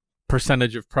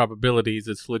percentage of probabilities.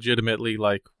 It's legitimately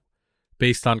like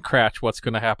based on Cratch what's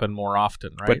going to happen more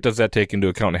often, right? But does that take into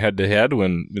account head-to-head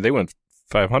when they went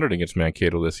 500 against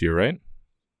Mankato this year, right?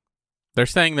 They're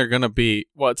saying they're going to be,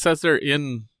 it says they're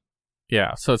in,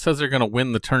 so it says they're going to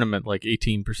win the tournament like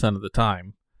 18% of the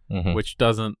time, which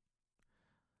doesn't,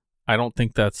 I don't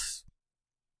think that's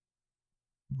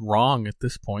wrong at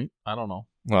this point. I don't know.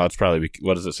 Well, it's probably,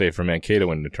 what does it say for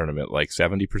Mankato in the tournament? Like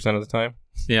 70% of the time?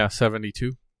 Yeah,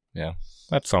 72. Yeah,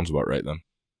 that sounds about right then.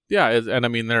 Yeah, and I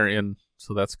mean, they're in,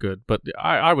 so that's good. But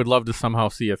I would love to somehow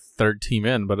see a third team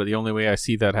in, but the only way I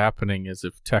see that happening is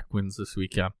if Tech wins this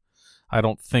weekend. I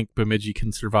don't think Bemidji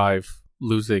can survive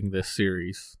losing this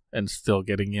series and still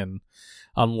getting in,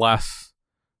 unless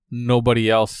nobody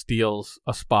else steals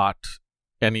a spot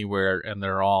anywhere and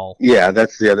they're all. Yeah,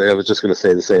 that's the other. I was just going to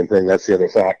say the same thing. That's the other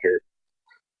factor.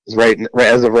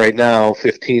 As of right now,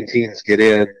 15 teams get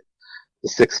in. The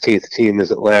 16th team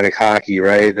is Atlantic Hockey,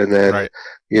 right? And then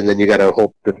you got to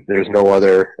hope that there's no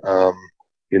other,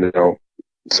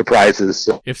 surprises.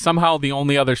 If somehow the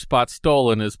only other spot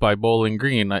stolen is by Bowling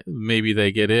Green, maybe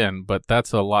they get in, but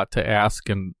that's a lot to ask,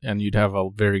 and you'd have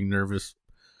a very nervous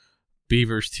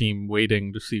Beavers team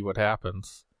waiting to see what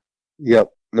happens. Yep,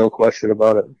 no question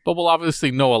about it. But we'll obviously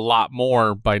know a lot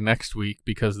more by next week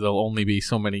because there'll only be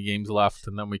so many games left,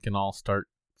 and then we can all start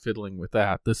fiddling with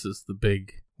that. This is the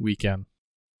big weekend.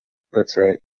 That's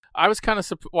right. I was kind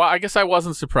of I guess I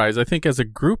wasn't surprised. I think as a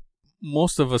group,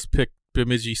 most of us picked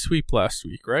Bemidji sweep last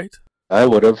week, right? I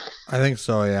would have. I think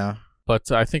so, yeah. But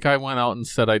I think I went out and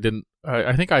said I didn't.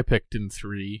 I think I picked in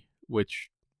 3, which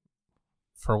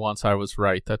for once I was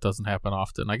right. That doesn't happen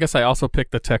often. I guess I also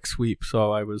picked the Tech sweep,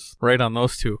 so I was right on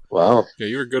those 2. Wow. Yeah,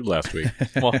 you were good last week.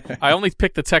 Well, I only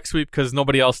picked the Tech sweep because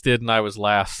nobody else did, and I was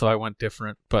last, so I went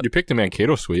different. But you picked the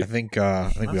Mankato sweep. I think we all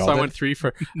did. I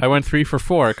went 3 for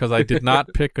 4 because I did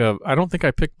not pick I don't think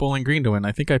I picked Bowling Green to win.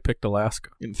 I think I picked Alaska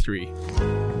in 3.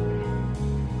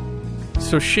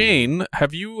 So Shane,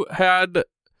 have you had?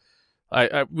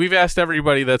 We've asked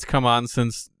everybody that's come on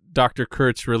since Dr.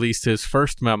 Kurtz released his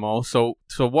first memo. So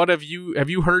what have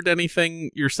you heard anything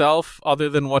yourself other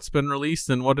than what's been released,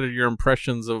 and what are your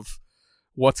impressions of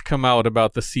what's come out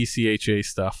about the CCHA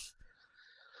stuff?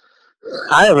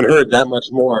 I haven't heard that much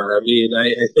more. I mean,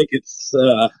 I think it's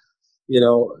I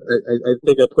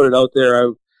think I put it out there.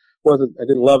 I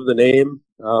didn't love the name.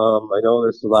 I know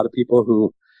there's a lot of people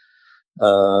who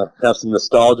have some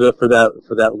nostalgia for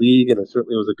that league, and it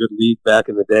certainly was a good league back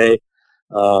in the day.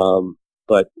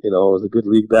 But, it was a good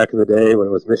league back in the day when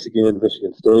it was Michigan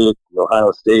State,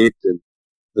 Ohio State, and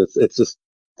it's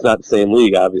not the same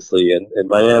league, obviously, and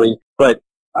Miami. But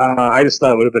I just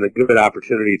thought it would have been a good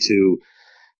opportunity to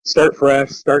start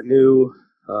fresh, start new,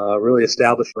 really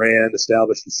establish brand,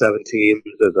 establish the 7 teams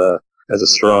as a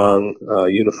strong,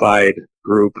 unified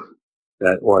group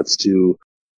that wants to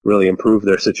really improve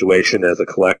their situation as a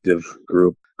collective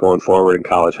group going forward in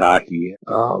college hockey.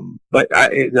 But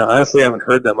I honestly haven't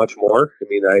heard that much more. I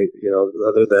mean,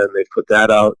 other than they put that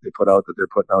out, they put out that they're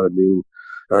putting out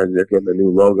they're getting a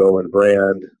new logo and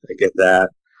brand. I get that.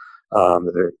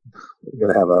 They're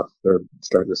going to they're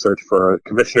starting to search for a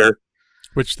commissioner.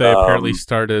 Which they apparently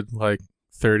started like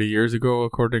 30 years ago,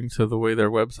 according to the way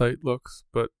their website looks,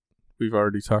 but we've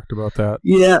already talked about that.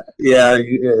 Yeah,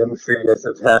 I'm sure you guys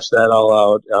have hashed that all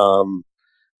out.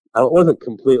 I wasn't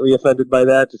completely offended by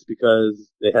that, just because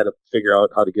they had to figure out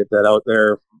how to get that out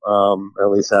there, at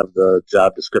least have the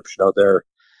job description out there.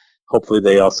 Hopefully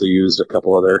they also used a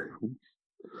couple other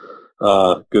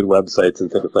good websites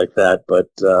and things like that. But,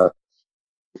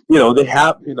 they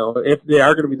have, if they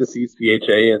are going to be the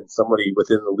CCHA and somebody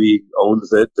within the league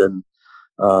owns it, then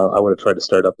I would have tried to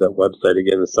start up that website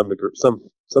again in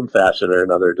some fashion or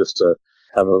another, just to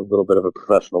have a little bit of a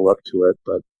professional look to it.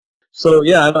 But so,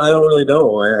 yeah, I don't really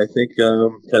know. I think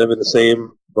kind of in the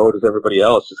same boat as everybody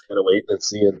else, just kind of waiting and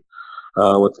seeing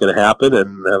what's going to happen,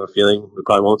 and I have a feeling we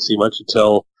probably won't see much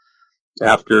until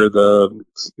after the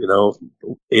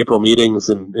April meetings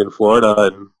in Florida,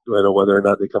 and whether or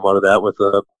not they come out of that with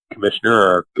a commissioner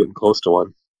or getting close to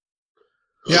one.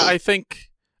 Yeah,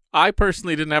 I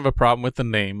personally didn't have a problem with the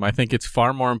name. I think it's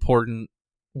far more important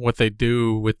what they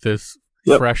do with this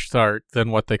fresh start than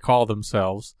what they call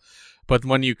themselves. But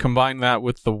when you combine that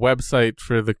with the website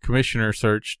for the commissioner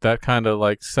search, that kind of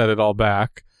like set it all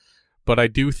back. But I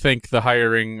do think the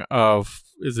hiring of,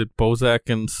 is it Bozak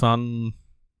and Son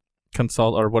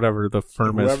Consult or whatever the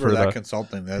firm is for that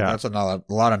consulting, that's a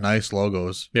lot of nice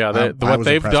logos. Yeah, what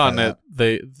they've done,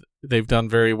 they've done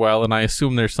very well, and I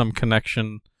assume there's some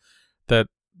connection that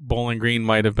Bowling Green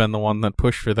might have been the one that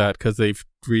pushed for that, because they've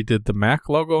redid the MAC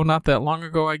logo not that long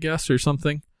ago, I guess, or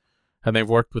something, and they've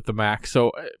worked with the MAC.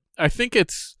 So I think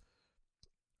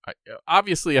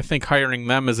obviously I think hiring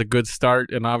them is a good start,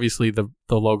 and obviously the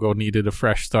logo needed a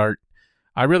fresh start.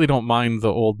 I really don't mind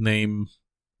the old name,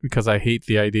 because I hate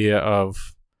the idea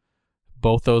of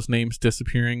both those names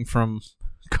disappearing from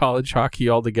college hockey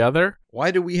altogether.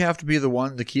 Why do we have to be the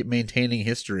one to keep maintaining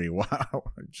history?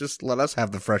 Wow, just let us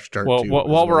have the fresh start. Well,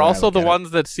 we're also the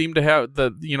ones that seem to have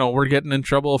we're getting in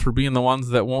trouble for being the ones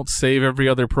that won't save every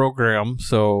other program.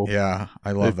 So yeah,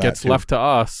 I love that. It gets left to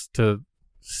us to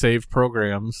save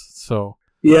programs. So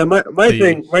yeah, my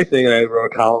thing, and I wrote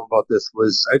a column about this,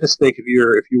 was I just think if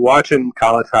you're watching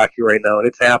college hockey right now, and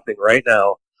it's happening right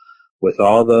now, with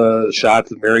all the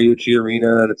shots of Mariucci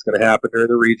Arena, and it's going to happen during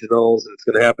the regionals, and it's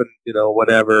going to happen,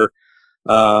 whatever.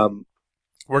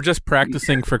 We're just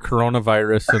practicing for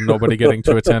coronavirus and nobody getting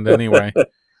to attend anyway.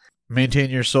 Maintain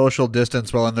your social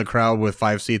distance while in the crowd with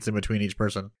 5 seats in between each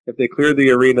person. If they clear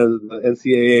the arenas, the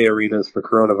NCAA arenas for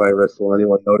coronavirus, will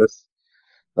anyone notice?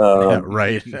 Yeah,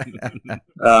 right.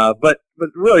 But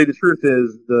really, the truth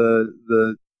is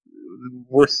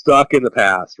we're stuck in the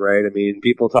past, right? I mean,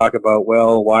 people talk about,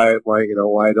 well, why aren't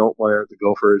the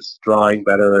Gophers drawing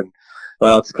better? And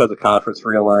well, it's because of conference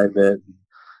realignment.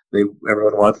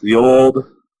 Everyone wants the old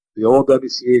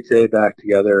WCHA back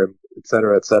together, and et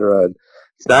cetera, et cetera. And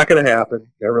it's not going to happen.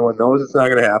 Everyone knows it's not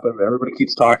going to happen. Everybody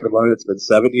keeps talking about it. It's been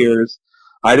 7 years.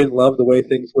 I didn't love the way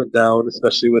things went down,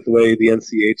 especially with the way the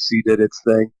NCHC did its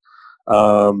thing.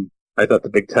 I thought the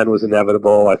Big Ten was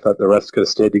inevitable. I thought the rest could have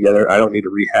stayed together. I don't need to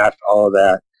rehash all of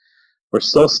that. We're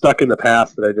so stuck in the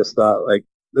past that I just thought, like,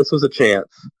 this was a chance.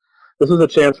 This was a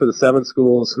chance for the 7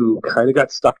 schools who kind of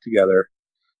got stuck together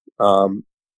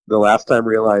the last time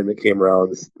realignment came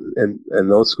around,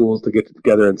 and those schools to get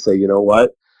together and say, you know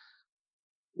what?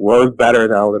 We're better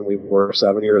now than we were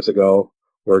 7 years ago.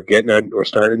 We're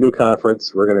starting a new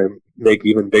conference. We're going to make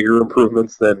even bigger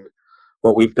improvements than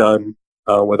what we've done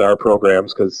with our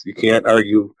programs, because you can't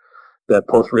argue that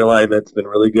post-realignment's been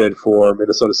really good for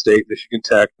Minnesota State, Michigan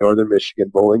Tech, Northern Michigan,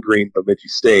 Bowling Green, Bemidji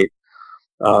State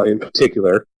in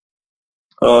particular.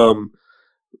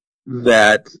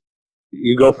 That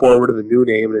you go forward with a new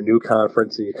name and a new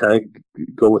conference, and you kind of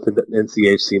go with the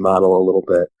NCHC model a little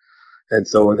bit. And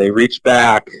so when they reached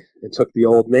back and took the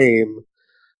old name,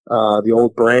 the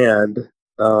old brand,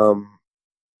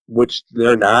 which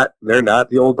they're not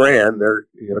the old brand. They're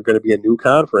going to be a new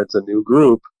conference, a new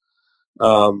group.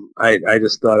 I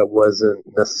just thought it wasn't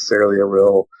necessarily a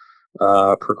real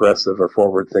progressive or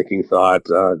forward-thinking thought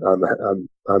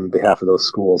on behalf of those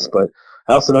schools. But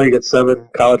I also know you get 7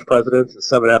 college presidents and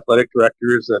 7 athletic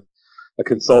directors and a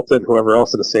consultant, whoever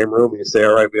else in the same room, and you say,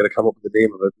 all right, we got to come up with the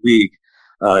name of a league.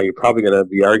 You're probably going to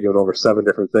be arguing over 7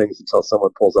 different things until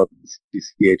someone pulls up the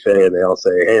CCHA and they all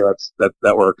say, hey,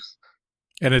 that works.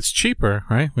 And it's cheaper,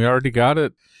 right? We already got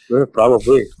it. Yeah,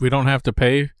 probably. We don't have to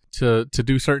pay to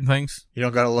do certain things. You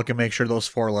don't got to look and make sure those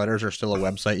 4 letters are still a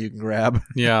website you can grab.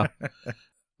 Yeah.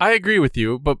 I agree with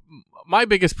you, but my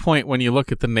biggest point when you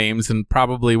look at the names and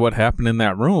probably what happened in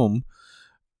that room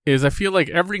is I feel like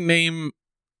every name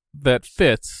that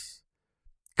fits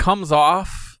comes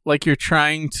off like you're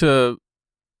trying to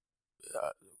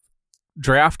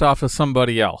draft off of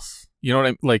somebody else. You know what I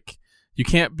mean? Like, you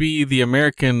can't be the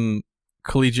American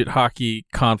Collegiate Hockey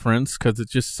Conference because it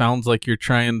just sounds like you're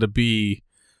trying to be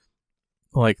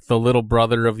like the little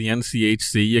brother of the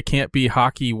NCHC. You can't be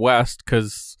Hockey West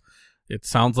because it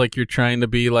sounds like you're trying to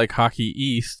be like Hockey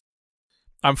East.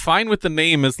 I'm fine with the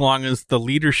name as long as the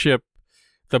leadership,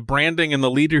 the branding and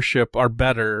the leadership are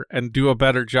better and do a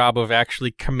better job of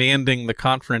actually commanding the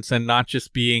conference and not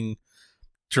just being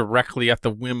directly at the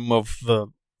whim of the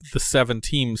 7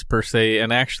 teams per se,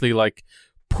 and actually like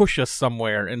push us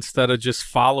somewhere instead of just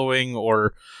following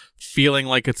or feeling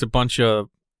like it's a bunch of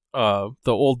the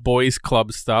old boys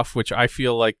club stuff, which I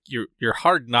feel like you're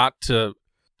hard not to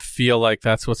feel like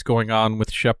that's what's going on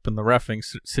with Shep and the reffing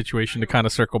situation, to kind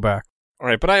of circle back. All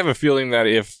right, but I have a feeling that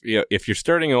if you're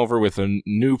starting over with a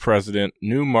new president,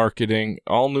 new marketing,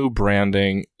 all new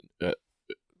branding,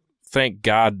 thank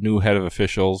God, new head of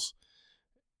officials,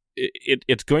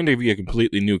 it's going to be a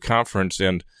completely new conference,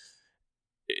 and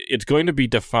it's going to be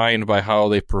defined by how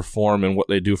they perform and what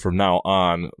they do from now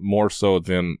on, more so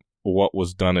than what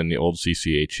was done in the old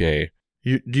CCHA.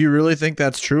 Do you really think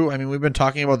that's true? I mean, we've been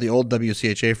talking about the old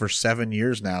WCHA for 7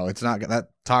 years now. It's not, that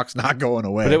talk's not going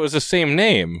away. But it was the same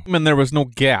name, and there was no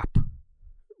gap.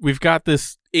 We've got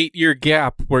this 8-year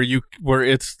gap where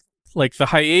it's like the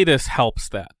hiatus helps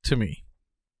that to me.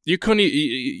 You couldn't.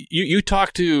 You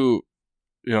talk to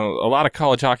a lot of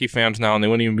college hockey fans now, and they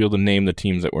wouldn't even be able to name the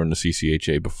teams that were in the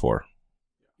CCHA before.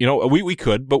 We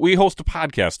could, but we host a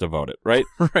podcast about it, right?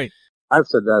 Right. I've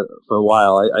said that for a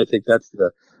while. I think that's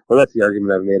the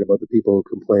argument I've made about the people who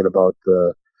complain about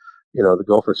the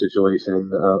Gopher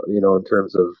situation. In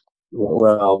terms of,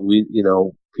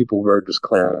 people were just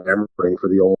clamoring for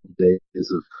the old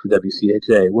days of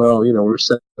WCHA. Well, we're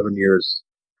 7 years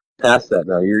past that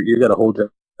now. You got a whole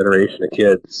generation of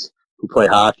kids who play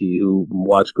hockey, who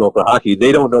watch Gopher hockey.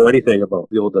 They don't know anything about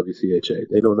the old WCHA.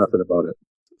 They know nothing about it.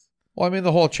 Well, I mean,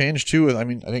 the whole change too. I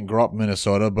mean, I didn't grow up in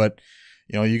Minnesota, but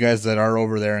you guys that are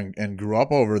over there and grew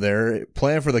up over there,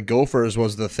 playing for the Gophers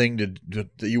was the thing that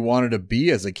you wanted to be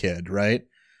as a kid, right?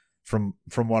 from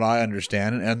what I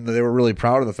understand, and they were really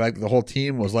proud of the fact that the whole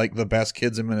team was like the best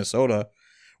kids in Minnesota,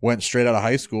 went straight out of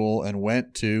high school and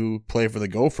went to play for the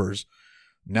Gophers.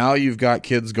 Now you've got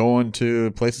kids going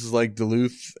to places like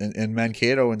Duluth and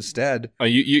Mankato instead,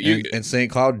 and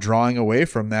St. Cloud drawing away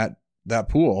from that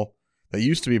pool that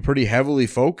used to be pretty heavily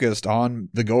focused on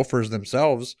the Gophers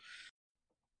themselves.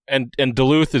 And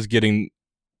Duluth is getting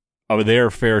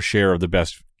their fair share of the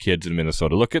best kids in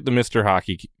Minnesota. Look at the Mr.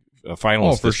 Hockey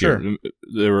finalists this year.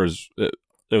 It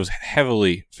was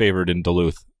heavily favored in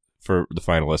Duluth for the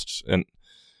finalists, and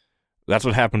that's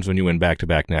what happens when you win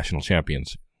back-to-back national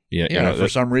champions. Yeah, for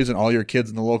some reason, all your kids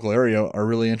in the local area are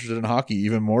really interested in hockey,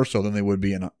 even more so than they would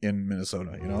be in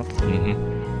Minnesota,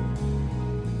 Mm-hmm.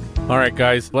 All right,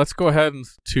 guys, let's go ahead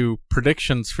to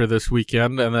predictions for this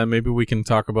weekend, and then maybe we can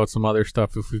talk about some other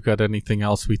stuff if we've got anything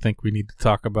else we think we need to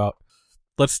talk about.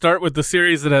 Let's start with the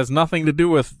series that has nothing to do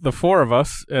with the four of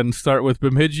us, and start with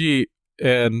Bemidji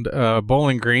and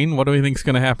Bowling Green. What do we think is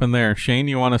going to happen there? Shane,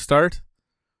 you want to start?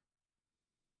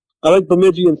 I like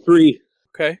Bemidji in 3.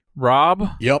 Okay. Rob?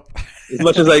 Yep. As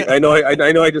much as I know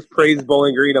I just praised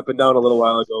Bowling Green up and down a little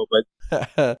while ago, but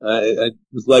I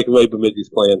was liking the way Bemidji's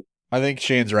playing. I think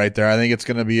Shane's right there. I think it's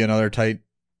going to be another tight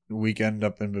weekend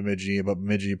up in Bemidji, but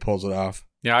Bemidji pulls it off.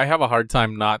 Yeah, I have a hard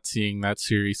time not seeing that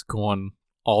series going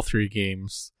all 3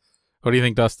 games. What do you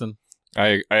think, Dustin?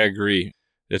 I agree.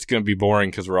 It's going to be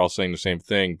boring because we're all saying the same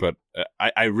thing, but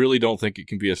I really don't think it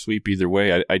can be a sweep either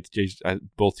way.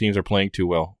 Both teams are playing too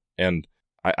well, and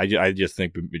I just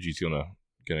think Bemidji's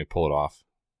gonna pull it off.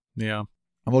 Yeah,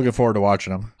 I'm looking forward to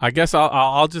watching them. I guess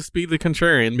I'll just be the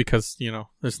contrarian because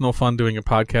there's no fun doing a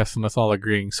podcast and us all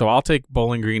agreeing. So I'll take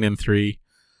Bowling Green in 3,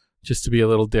 just to be a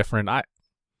little different. I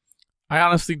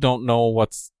honestly don't know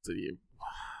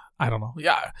I don't know.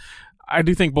 Yeah, I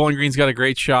do think Bowling Green's got a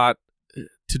great shot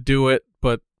to do it,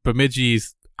 but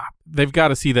they've got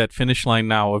to see that finish line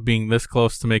now of being this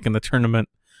close to making the tournament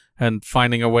and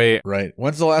finding a way. Right.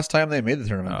 When's the last time they made the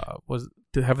tournament?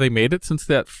 Have they made it since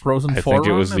that Frozen Four? I think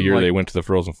it was the year they went to the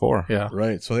Frozen Four. Yeah.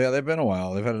 Right. So yeah, they've been a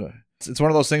while. It's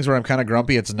one of those things where I'm kind of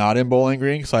grumpy it's not in Bowling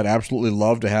Green because I'd absolutely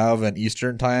love to have an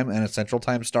Eastern time and a Central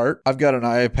time start. I've got an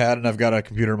iPad and I've got a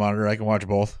computer monitor. I can watch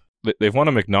both. They've won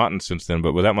a McNaughton since then,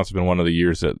 but that must have been one of the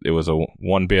years that it was a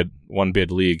one bid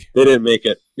league. They didn't make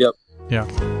it. Yep. Yeah.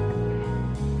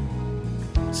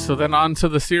 So then on to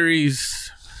the series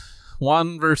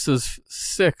 1 versus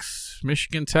 6,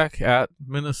 Michigan Tech at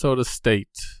Minnesota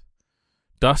State.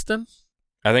 Dustin?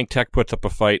 I think Tech puts up a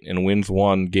fight and wins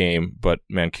 1 game, but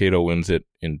Mankato wins it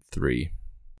in 3.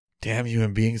 Damn you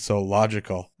and being so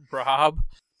logical. Rob?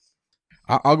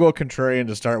 I'll go contrarian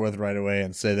to start with right away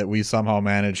and say that we somehow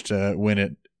managed to win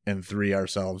it in 3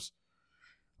 ourselves.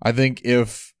 I think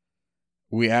if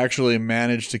we actually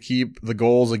manage to keep the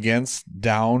goals against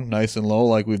down nice and low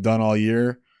like we've done all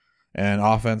year, and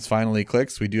offense finally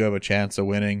clicks, we do have a chance of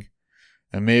winning.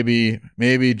 And maybe,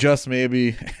 just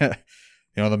maybe,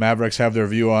 the Mavericks have their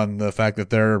view on the fact that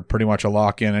they're pretty much a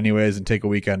lock-in anyways and take a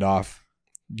weekend off.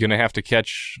 Gonna have to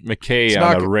catch McKay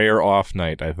on a rare off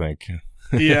night, I think.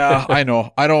 Yeah, I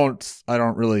know. I don't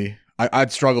really.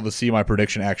 I'd struggle to see my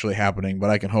prediction actually happening, but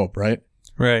I can hope, right?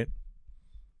 Right.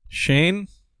 Shane?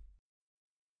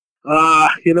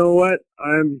 You know what?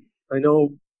 I know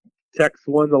Tech's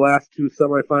won the last 2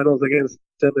 semifinals against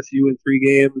MSU in 3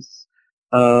 games.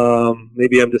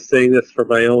 Maybe I'm just saying this for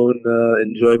my own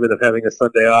enjoyment of having a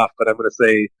Sunday off, but I'm going to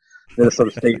say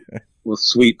Minnesota State will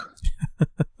sweep.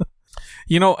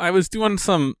 I was doing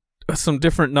some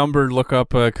different number lookup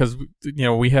because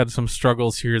we had some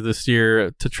struggles here this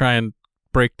year to try and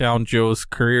break down Joe's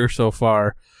career so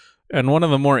far. And one of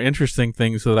the more interesting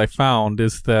things that I found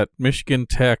is that Michigan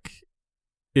Tech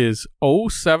is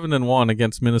 0-7-1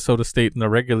 against Minnesota State in the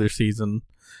regular season,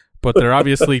 but they're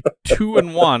obviously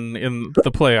 2-1 in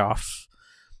the playoffs,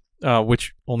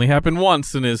 which only happened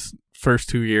once in his first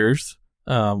 2 years,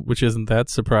 which isn't that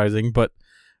surprising. But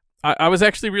I was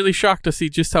actually really shocked to see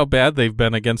just how bad they've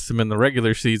been against him in the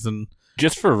regular season.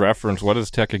 Just for reference, what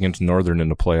is Tech against Northern in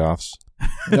the playoffs?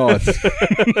 No, it's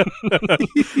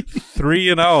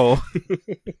 3-0.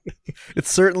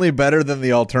 It's certainly better than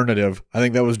the alternative. I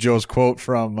think that was Joe's quote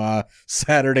from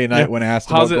Saturday night when asked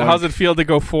how's it feel to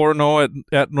go 4-0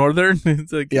 at Northern?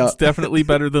 It's like, It's definitely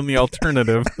better than the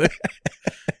alternative.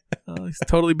 He's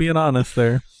totally being honest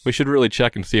there. We should really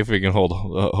check and see if we can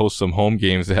host some home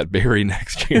games at Barrie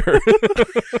next year.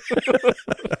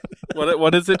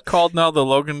 What is it called now? The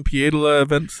Logan Piedla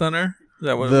Event Center? Is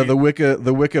that what the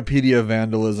Wikipedia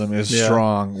vandalism is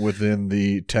strong within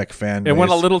the Tech fan base. It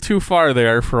went a little too far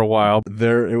there for a while.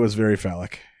 It was very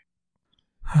phallic.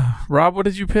 Rob, what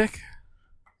did you pick?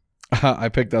 I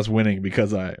picked us winning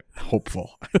because I'm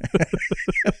hopeful.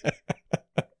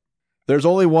 There's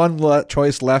only one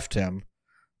choice left, Tim,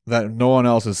 that no one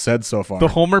else has said so far. The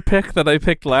homer pick that I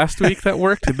picked last week that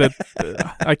worked.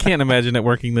 That I can't imagine it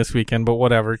working this weekend, but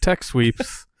whatever. Tech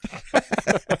sweeps.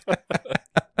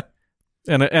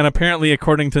 And apparently,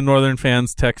 according to Northern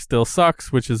fans, Tech still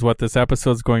sucks, which is what this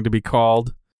episode's going to be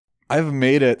called. I've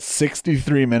made it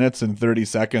 63 minutes and 30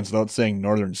 seconds without saying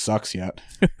Northern sucks yet.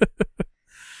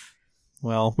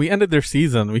 Well, we ended their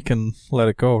season. We can let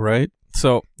it go, right?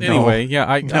 So anyway,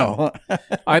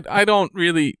 I don't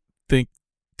really think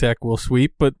Tech will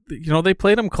sweep, but they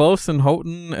played them close in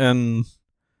Houghton, and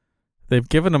they've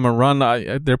given them a run.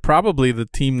 They're probably the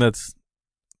team that's,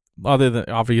 other than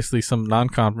obviously some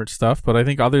non-conference stuff, but I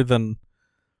think other than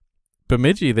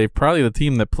Bemidji, they're probably the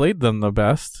team that played them the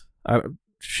best.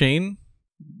 Shane?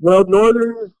 Well,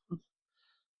 Northern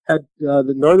had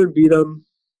the Northern beat them,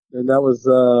 and that was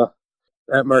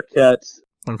at Marquette.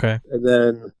 Okay. And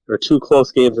then there were two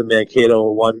close games in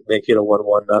Mankato. Mankato won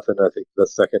 1-0, I think, the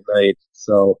second night.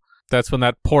 So that's when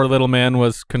that poor little man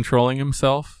was controlling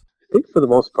himself? I think for the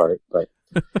most part. But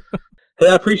hey,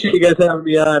 I appreciate you guys having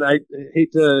me on. I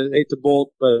hate to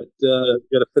bolt, but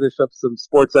got to finish up some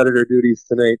sports editor duties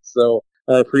tonight. So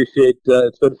I appreciate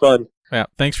it's been fun. Yeah,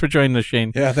 thanks for joining us,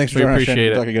 Shane. Yeah, thanks for we joining us, appreciate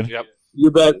Shane. it. Talk again. Yep.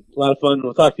 You bet. A lot of fun.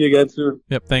 We'll talk to you again soon.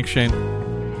 Yep, thanks, Shane.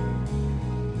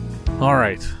 All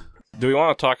right. Do we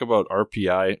want to talk about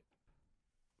RPI,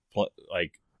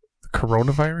 like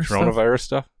Coronavirus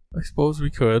stuff? I suppose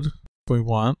we could if we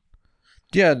want.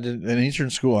 Yeah, did an Eastern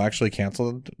school actually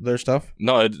cancel their stuff?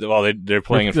 No, they're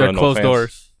playing in front of no closed fans.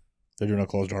 doors. They're doing a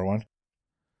closed door one?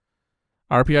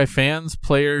 RPI fans,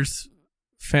 players,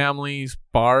 families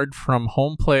barred from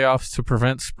home playoffs to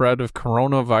prevent spread of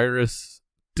coronavirus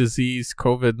disease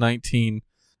COVID-19.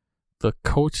 The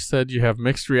coach said you have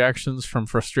mixed reactions from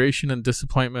frustration and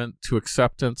disappointment to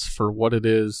acceptance for what it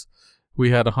is.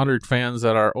 We had 100 fans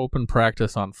at our open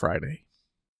practice on Friday.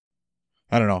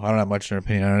 I don't know. I don't have much of an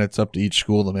opinion on it. It's up to each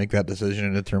school to make that decision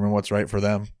and determine what's right for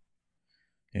them.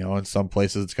 In some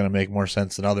places it's going to make more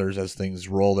sense than others as things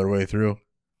roll their way through.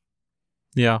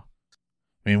 Yeah.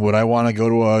 I mean, would I want to go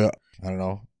to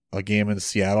a game in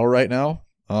Seattle right now?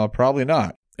 Probably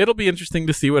not. It'll be interesting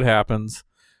to see what happens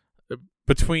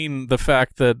between the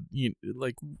fact that,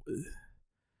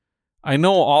 I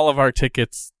know all of our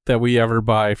tickets that we ever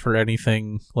buy for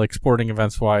anything, like sporting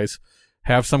events wise,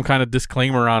 have some kind of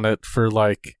disclaimer on it for,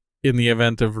 in the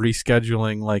event of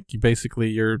rescheduling,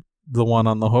 you're the one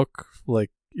on the hook.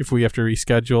 If we have to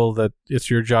reschedule, that it's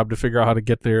your job to figure out how to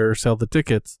get there or sell the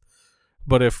tickets.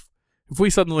 But if we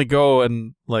suddenly go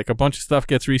and a bunch of stuff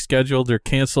gets rescheduled or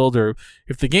canceled, or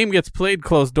if the game gets played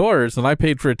closed doors and I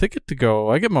paid for a ticket to go,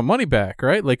 I get my money back,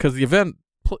 right? Because the event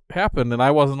happened and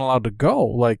I wasn't allowed to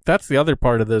go. That's the other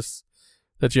part of this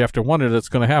that you have to wonder that's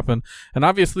going to happen. And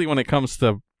obviously when it comes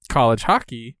to college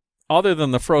hockey, other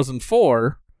than the Frozen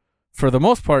Four, for the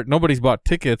most part, nobody's bought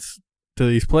tickets to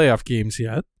these playoff games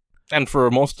yet. And for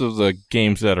most of the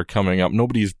games that are coming up,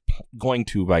 nobody's going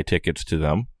to buy tickets to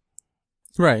them.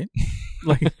 Right.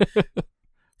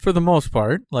 For the most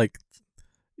part,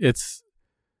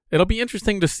 it'll be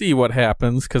interesting to see what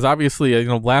happens, because obviously,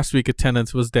 last week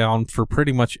attendance was down for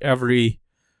pretty much every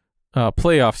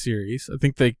playoff series. I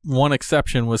think one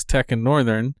exception was Tech and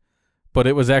Northern, but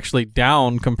it was actually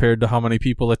down compared to how many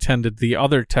people attended the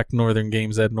other Tech Northern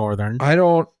games at Northern. I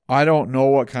don't know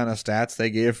what kind of stats they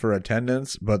gave for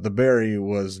attendance, but the Barry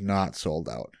was not sold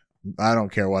out. I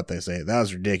don't care what they say. That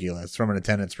was ridiculous from an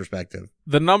attendance perspective.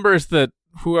 The numbers that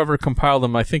whoever compiled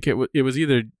them, I think it was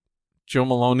either Joe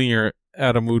Maloney or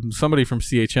Adam Wooden, somebody from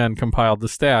CHN compiled the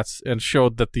stats and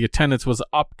showed that the attendance was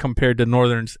up compared to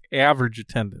Northern's average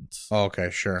attendance.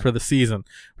 Okay, sure. For the season,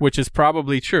 which is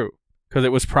probably true, because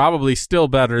it was probably still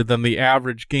better than the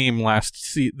average game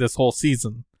this whole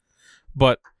season.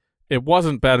 But it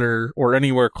wasn't better or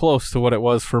anywhere close to what it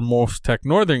was for most Tech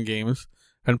Northern games.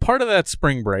 And part of that's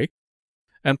spring break,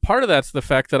 and part of that's the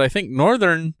fact that I think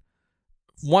Northern,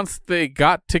 once they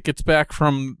got tickets back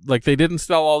from, they didn't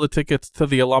sell all the tickets to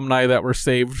the alumni that were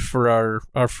saved for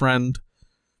our friend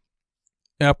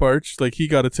Apparch. He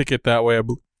got a ticket that way.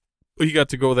 He got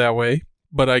to go that way.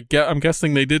 But I'm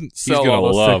guessing they didn't sell all those tickets.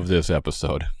 He's going to love this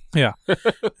episode. Yeah.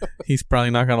 He's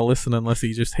probably not going to listen unless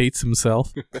he just hates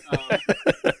himself.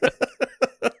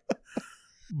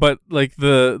 But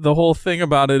the whole thing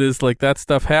about it is that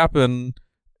stuff happened,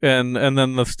 and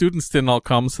then the students didn't all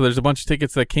come, so there's a bunch of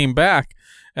tickets that came back,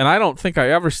 and I don't think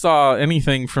I ever saw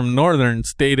anything from Northern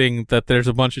stating that there's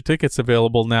a bunch of tickets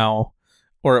available now,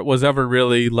 or it was ever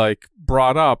really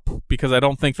brought up, because I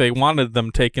don't think they wanted them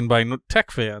taken by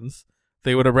Tech fans.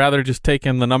 They would have rather just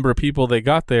taken the number of people they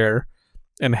got there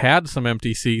and had some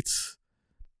empty seats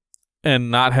and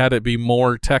not had it be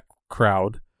more tech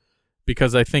crowd.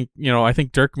 Because I think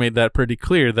Dirk made that pretty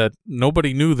clear that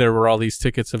nobody knew there were all these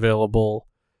tickets available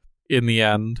in the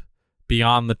end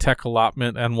beyond the tech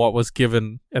allotment and what was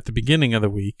given at the beginning of the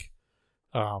week.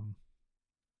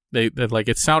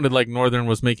 It sounded like Northern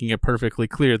was making it perfectly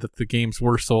clear that the games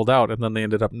were sold out, and then they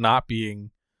ended up not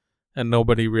being, and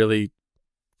nobody really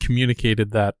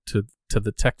communicated that to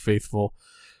the tech faithful.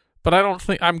 But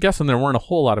I'm guessing there weren't a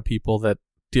whole lot of people that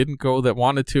didn't go that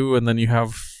wanted to, and then you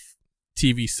have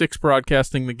TV6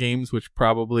 broadcasting the games, which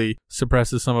probably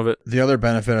suppresses some of it. The other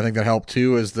benefit I think that helped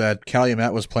too is that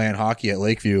Calumet was playing hockey at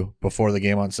Lakeview before the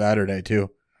game on Saturday too.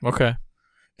 Okay.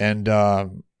 And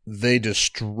they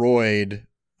destroyed,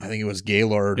 I think it was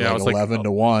Gaylord, Yeah, it was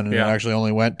 11-1, and yeah. it actually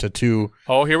only went to 2.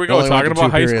 Oh, here we It go. only went Talking to about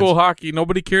 2 high periods. school hockey.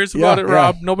 Nobody cares about it,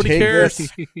 Rob. Nobody Take cares.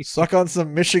 this. Suck on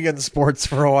some Michigan sports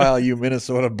for a while, you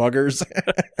Minnesota buggers.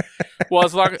 Well,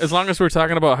 as long as we're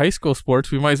talking about high school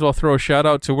sports, we might as well throw a shout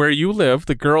out to where you live.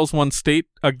 The girls won state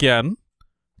again.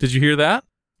 Did you hear that?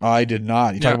 I did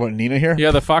not. You talking about Nina here?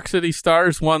 Yeah, the Fox City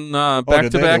Stars won did they?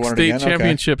 back-to-back They won it state again? Okay.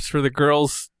 championships for the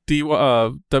girls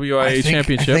WIA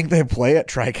championship. I think they play at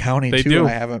Tri-County They too. do. I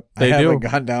haven't They do.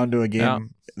 gone down to a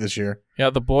game this year. Yeah,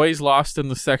 the boys lost in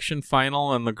the section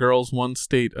final, and the girls won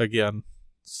state again.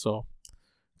 So,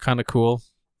 kind of cool.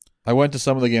 I went to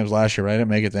some of the games last year, but I didn't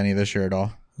make it to any this year at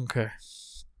all. Okay.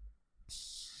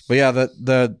 But yeah,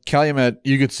 the Calumet,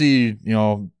 you could see,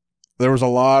 there was a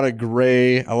lot of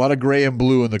gray and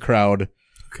blue in the crowd.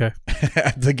 Okay.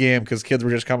 At the game because kids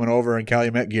were just coming over in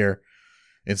Calumet gear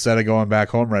instead of going back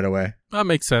home right away. That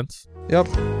makes sense. Yep.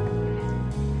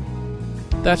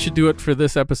 That should do it for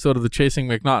this episode of the Chasing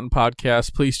McNaughton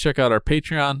podcast. Please check out our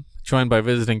Patreon. Join by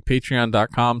visiting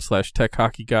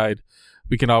patreon.com/techhockeyguide.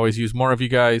 We can always use more of you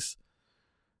guys.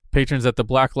 Patrons at the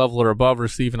black level or above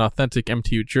receive an authentic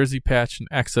MTU jersey patch and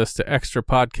access to extra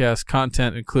podcast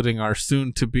content, including our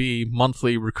soon-to-be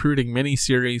monthly recruiting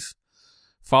mini-series.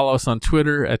 Follow us on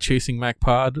Twitter at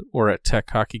ChasingMacPod or at Tech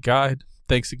Hockey Guide.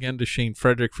 Thanks again to Shane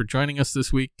Frederick for joining us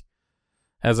this week.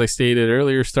 As I stated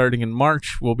earlier, starting in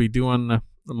March, we'll be doing the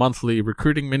monthly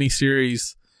recruiting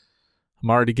mini-series. I'm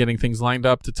already getting things lined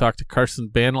up to talk to Carson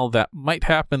Bannell. That might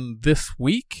happen this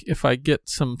week if I get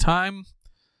some time.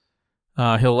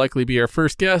 He'll likely be our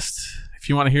first guest. If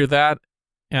you want to hear that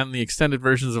and the extended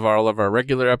versions of all of our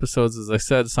regular episodes, as I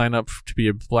said, sign up to be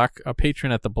a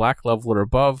patron at the black level or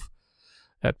above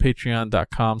at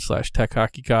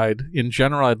patreon.com/techhockeyguide. In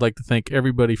general, I'd like to thank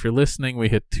everybody for listening. We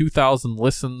hit 2,000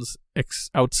 listens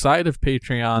outside of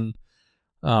Patreon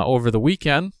over the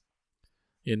weekend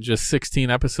in just 16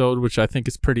 episodes, which I think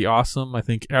is pretty awesome. I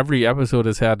think every episode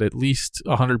has had at least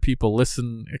 100 people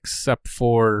listen except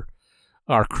for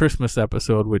our Christmas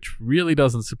episode, which really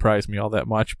doesn't surprise me all that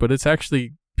much, but it's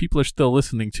actually, people are still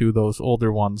listening to those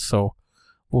older ones, so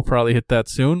we'll probably hit that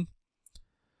soon.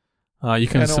 You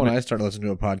can when I start listening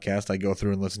to a podcast, I go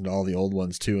through and listen to all the old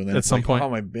ones too, and then at it's some like, point, oh,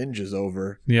 my binge is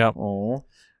over. Yeah. Oh,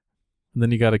 and then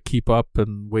you got to keep up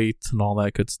and wait and all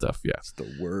that good stuff. Yeah, it's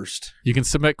the worst. You can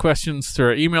submit questions to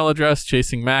our email address,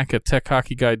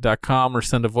 chasingmac@techhockeyguide.com, or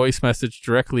send a voice message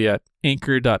directly at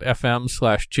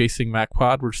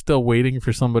anchor.fm/chasingmacpod. We're still waiting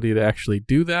for somebody to actually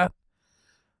do that.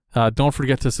 Don't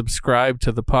forget to subscribe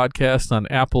to the podcast on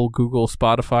Apple, Google,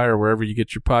 Spotify, or wherever you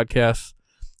get your podcasts.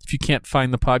 If you can't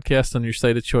find the podcast on your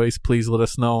site of choice, please let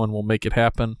us know and we'll make it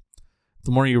happen.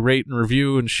 The more you rate and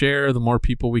review and share, the more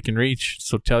people we can reach,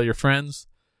 so tell your friends.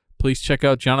 Please check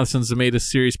out Jonathan Zemeta's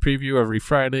series preview every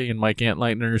Friday and Mike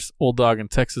Antleitner's Old Dog in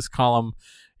Texas column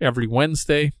every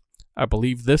Wednesday. I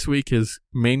believe this week his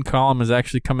main column is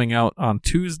actually coming out on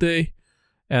Tuesday,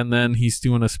 and then he's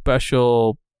doing a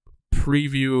special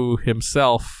preview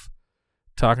himself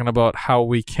talking about how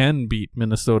we can beat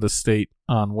Minnesota State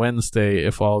on Wednesday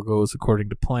if all goes according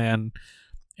to plan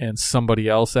and somebody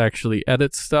else actually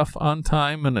edits stuff on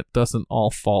time and it doesn't all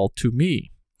fall to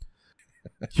me.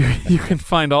 You can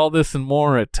find all this and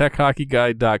more at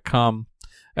techhockeyguide.com.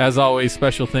 As always,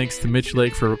 special thanks to Mitch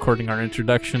Lake for recording our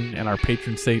introduction and our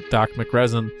patron saint, Doc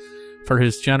McResin, for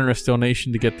his generous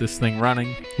donation to get this thing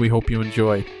running. We hope you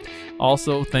enjoy.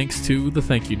 Also, thanks to the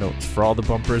thank you notes for all the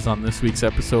bumpers on this week's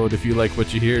episode. If you like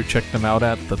what you hear, check them out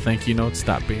at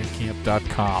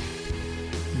thethankyounotes.bandcamp.com.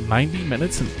 90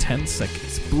 minutes and 10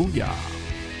 seconds. Booyah.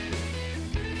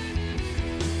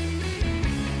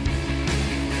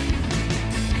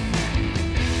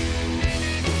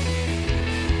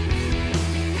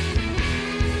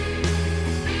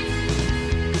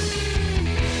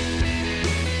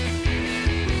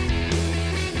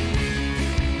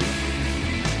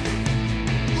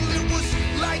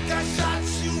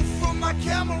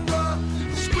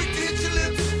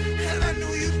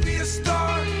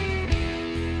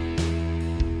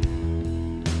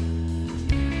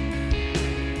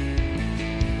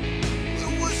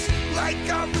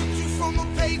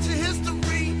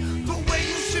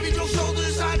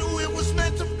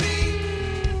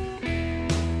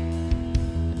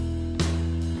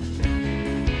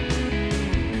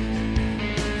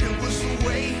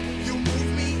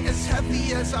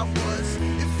 yes I was.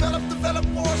 Develop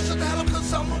more, shut the hell up,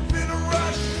 cause I'm up in a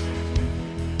rush.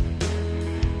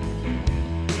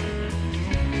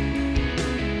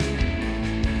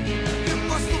 It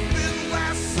must have been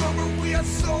last summer, we had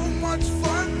so much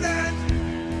fun then.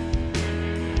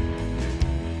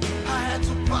 I had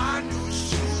to buy new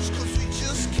shoes, cause we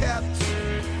just kept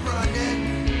running.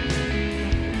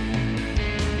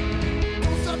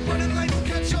 Don't stop running, life will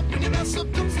catch up when you mess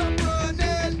up, don't stop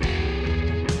running.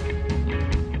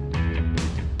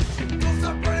 Don't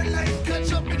stop running, life will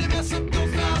catch up when you mess up,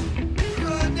 don't stop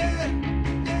running.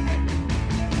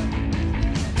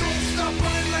 Don't stop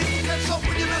running, life will catch up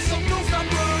when you mess up, don't stop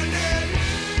running.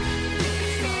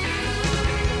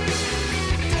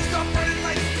 Don't stop running,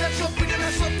 life will catch up when you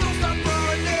mess up, don't stop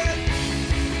running.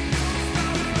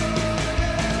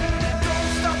 Don't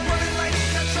stop running, life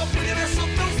will catch up when you mess up,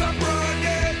 don't stop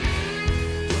running.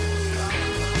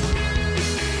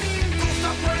 Don't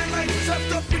stop running, life is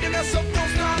effed up when you mess up,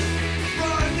 don't stop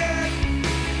running.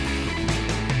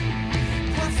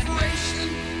 Perforation,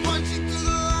 punching through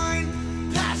the line,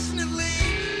 passionately.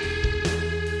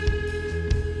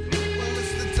 Well,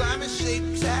 it's the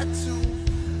diamond-shaped tattoo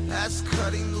that's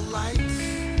cutting the lights.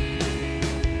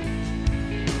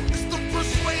 It's the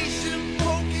persuasion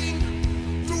poking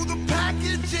through the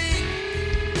packaging.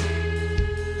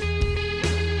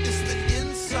 It's the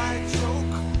inside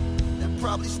joke that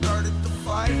probably started the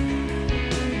fight.